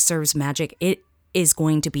how that serves magic, it is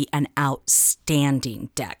going to be an outstanding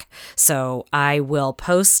deck. So I will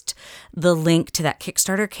post the link to that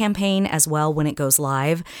Kickstarter campaign as well when it goes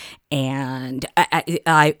live. And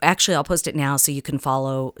I'll post it now so you can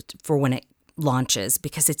follow for when it launches,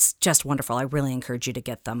 because it's just wonderful. I really encourage you to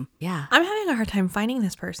get them. Yeah. I'm having a hard time finding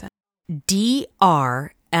this person.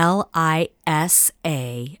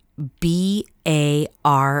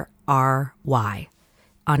 DRLISABARRY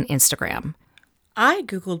on Instagram. I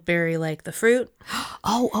Googled berry like the fruit.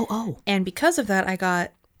 Oh. And because of that, I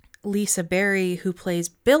got Lisa Berry, who plays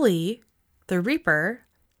Billy, the Reaper,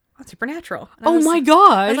 on Supernatural. And I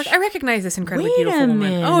gosh. was like, I recognize this incredibly Wait beautiful a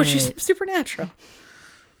woman. Oh, she's minute. Supernatural.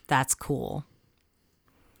 That's cool.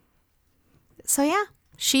 So yeah,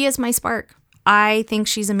 she is my spark. I think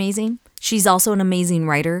she's amazing. She's also an amazing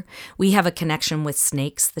writer. We have a connection with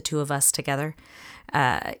snakes, the two of us together.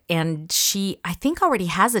 And she, I think, already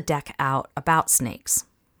has a deck out about snakes.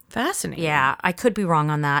 Fascinating. Yeah, I could be wrong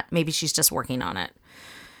on that. Maybe she's just working on it.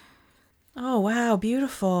 Oh, wow.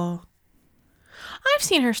 Beautiful. I've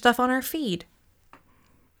seen her stuff on her feed.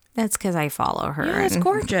 That's because I follow her. Yeah, it's and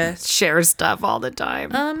gorgeous. share stuff all the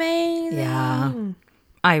time. Amazing. Yeah.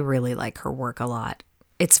 I really like her work a lot.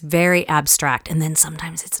 It's very abstract, and then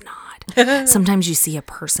sometimes it's not. Sometimes you see a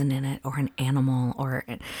person in it or an animal, or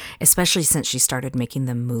especially since she started making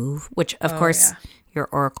them move, which of course your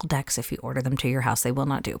Oracle decks, if you order them to your house, they will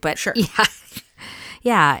not do. But Sure. Yeah.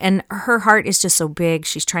 Yeah. And her heart is just so big.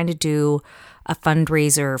 She's trying to do a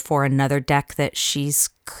fundraiser for another deck that she's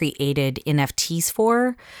created NFTs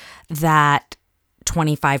for, that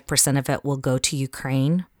 25% of it will go to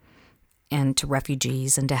Ukraine and to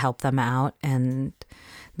refugees and to help them out. And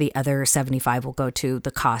the other 75 will go to the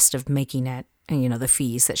cost of making it, and, you know, the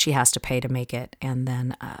fees that she has to pay to make it, and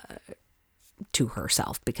then to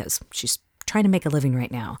herself, because she's trying to make a living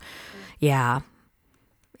right now. Yeah.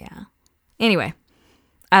 Yeah. Anyway,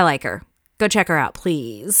 I like her. Go check her out,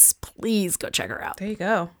 please. Please go check her out. There you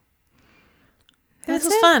go. Hey, this That's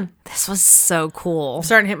was it. fun. This was so cool. I'm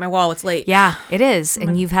starting to hit my wall. It's late. Yeah, it is.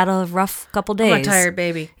 And you've had a rough couple days. I'm a tired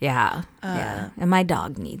baby. Yeah. Yeah. And my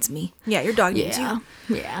dog needs me. Yeah, your dog needs you.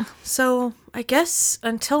 Yeah. So I guess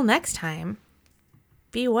until next time,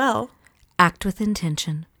 be well. Act with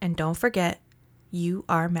intention. And don't forget, you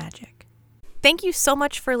are magic. Thank you so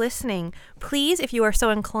much for listening. Please, if you are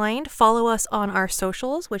so inclined, follow us on our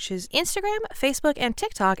socials, which is Instagram, Facebook, and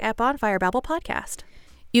TikTok at Bonfire Babble Podcast.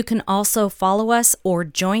 You can also follow us or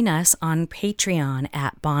join us on Patreon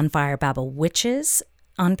at Bonfire Babble Witches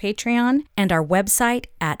on Patreon, and our website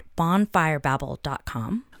at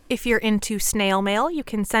bonfirebabble.com. If you're into snail mail, you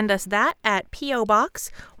can send us that at P.O. Box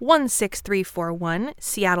 16341,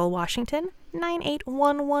 Seattle, Washington,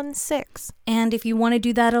 98116. And if you want to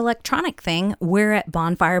do that electronic thing, we're at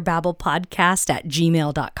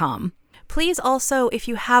bonfirebabblepodcast@gmail.com. Please also, if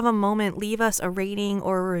you have a moment, leave us a rating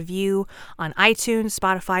or a review on iTunes,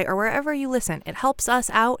 Spotify, or wherever you listen. It helps us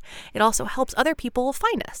out. It also helps other people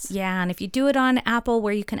find us. Yeah, and if you do it on Apple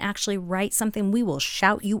where you can actually write something, we will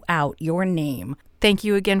shout you out your name. Thank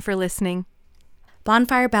you again for listening.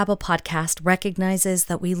 Bonfire Babble Podcast recognizes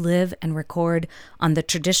that we live and record on the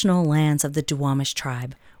traditional lands of the Duwamish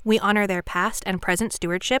tribe. We honor their past and present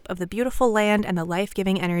stewardship of the beautiful land and the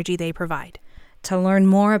life-giving energy they provide. To learn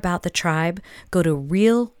more about the tribe, go to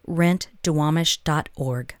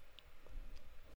realrentduwamish.org.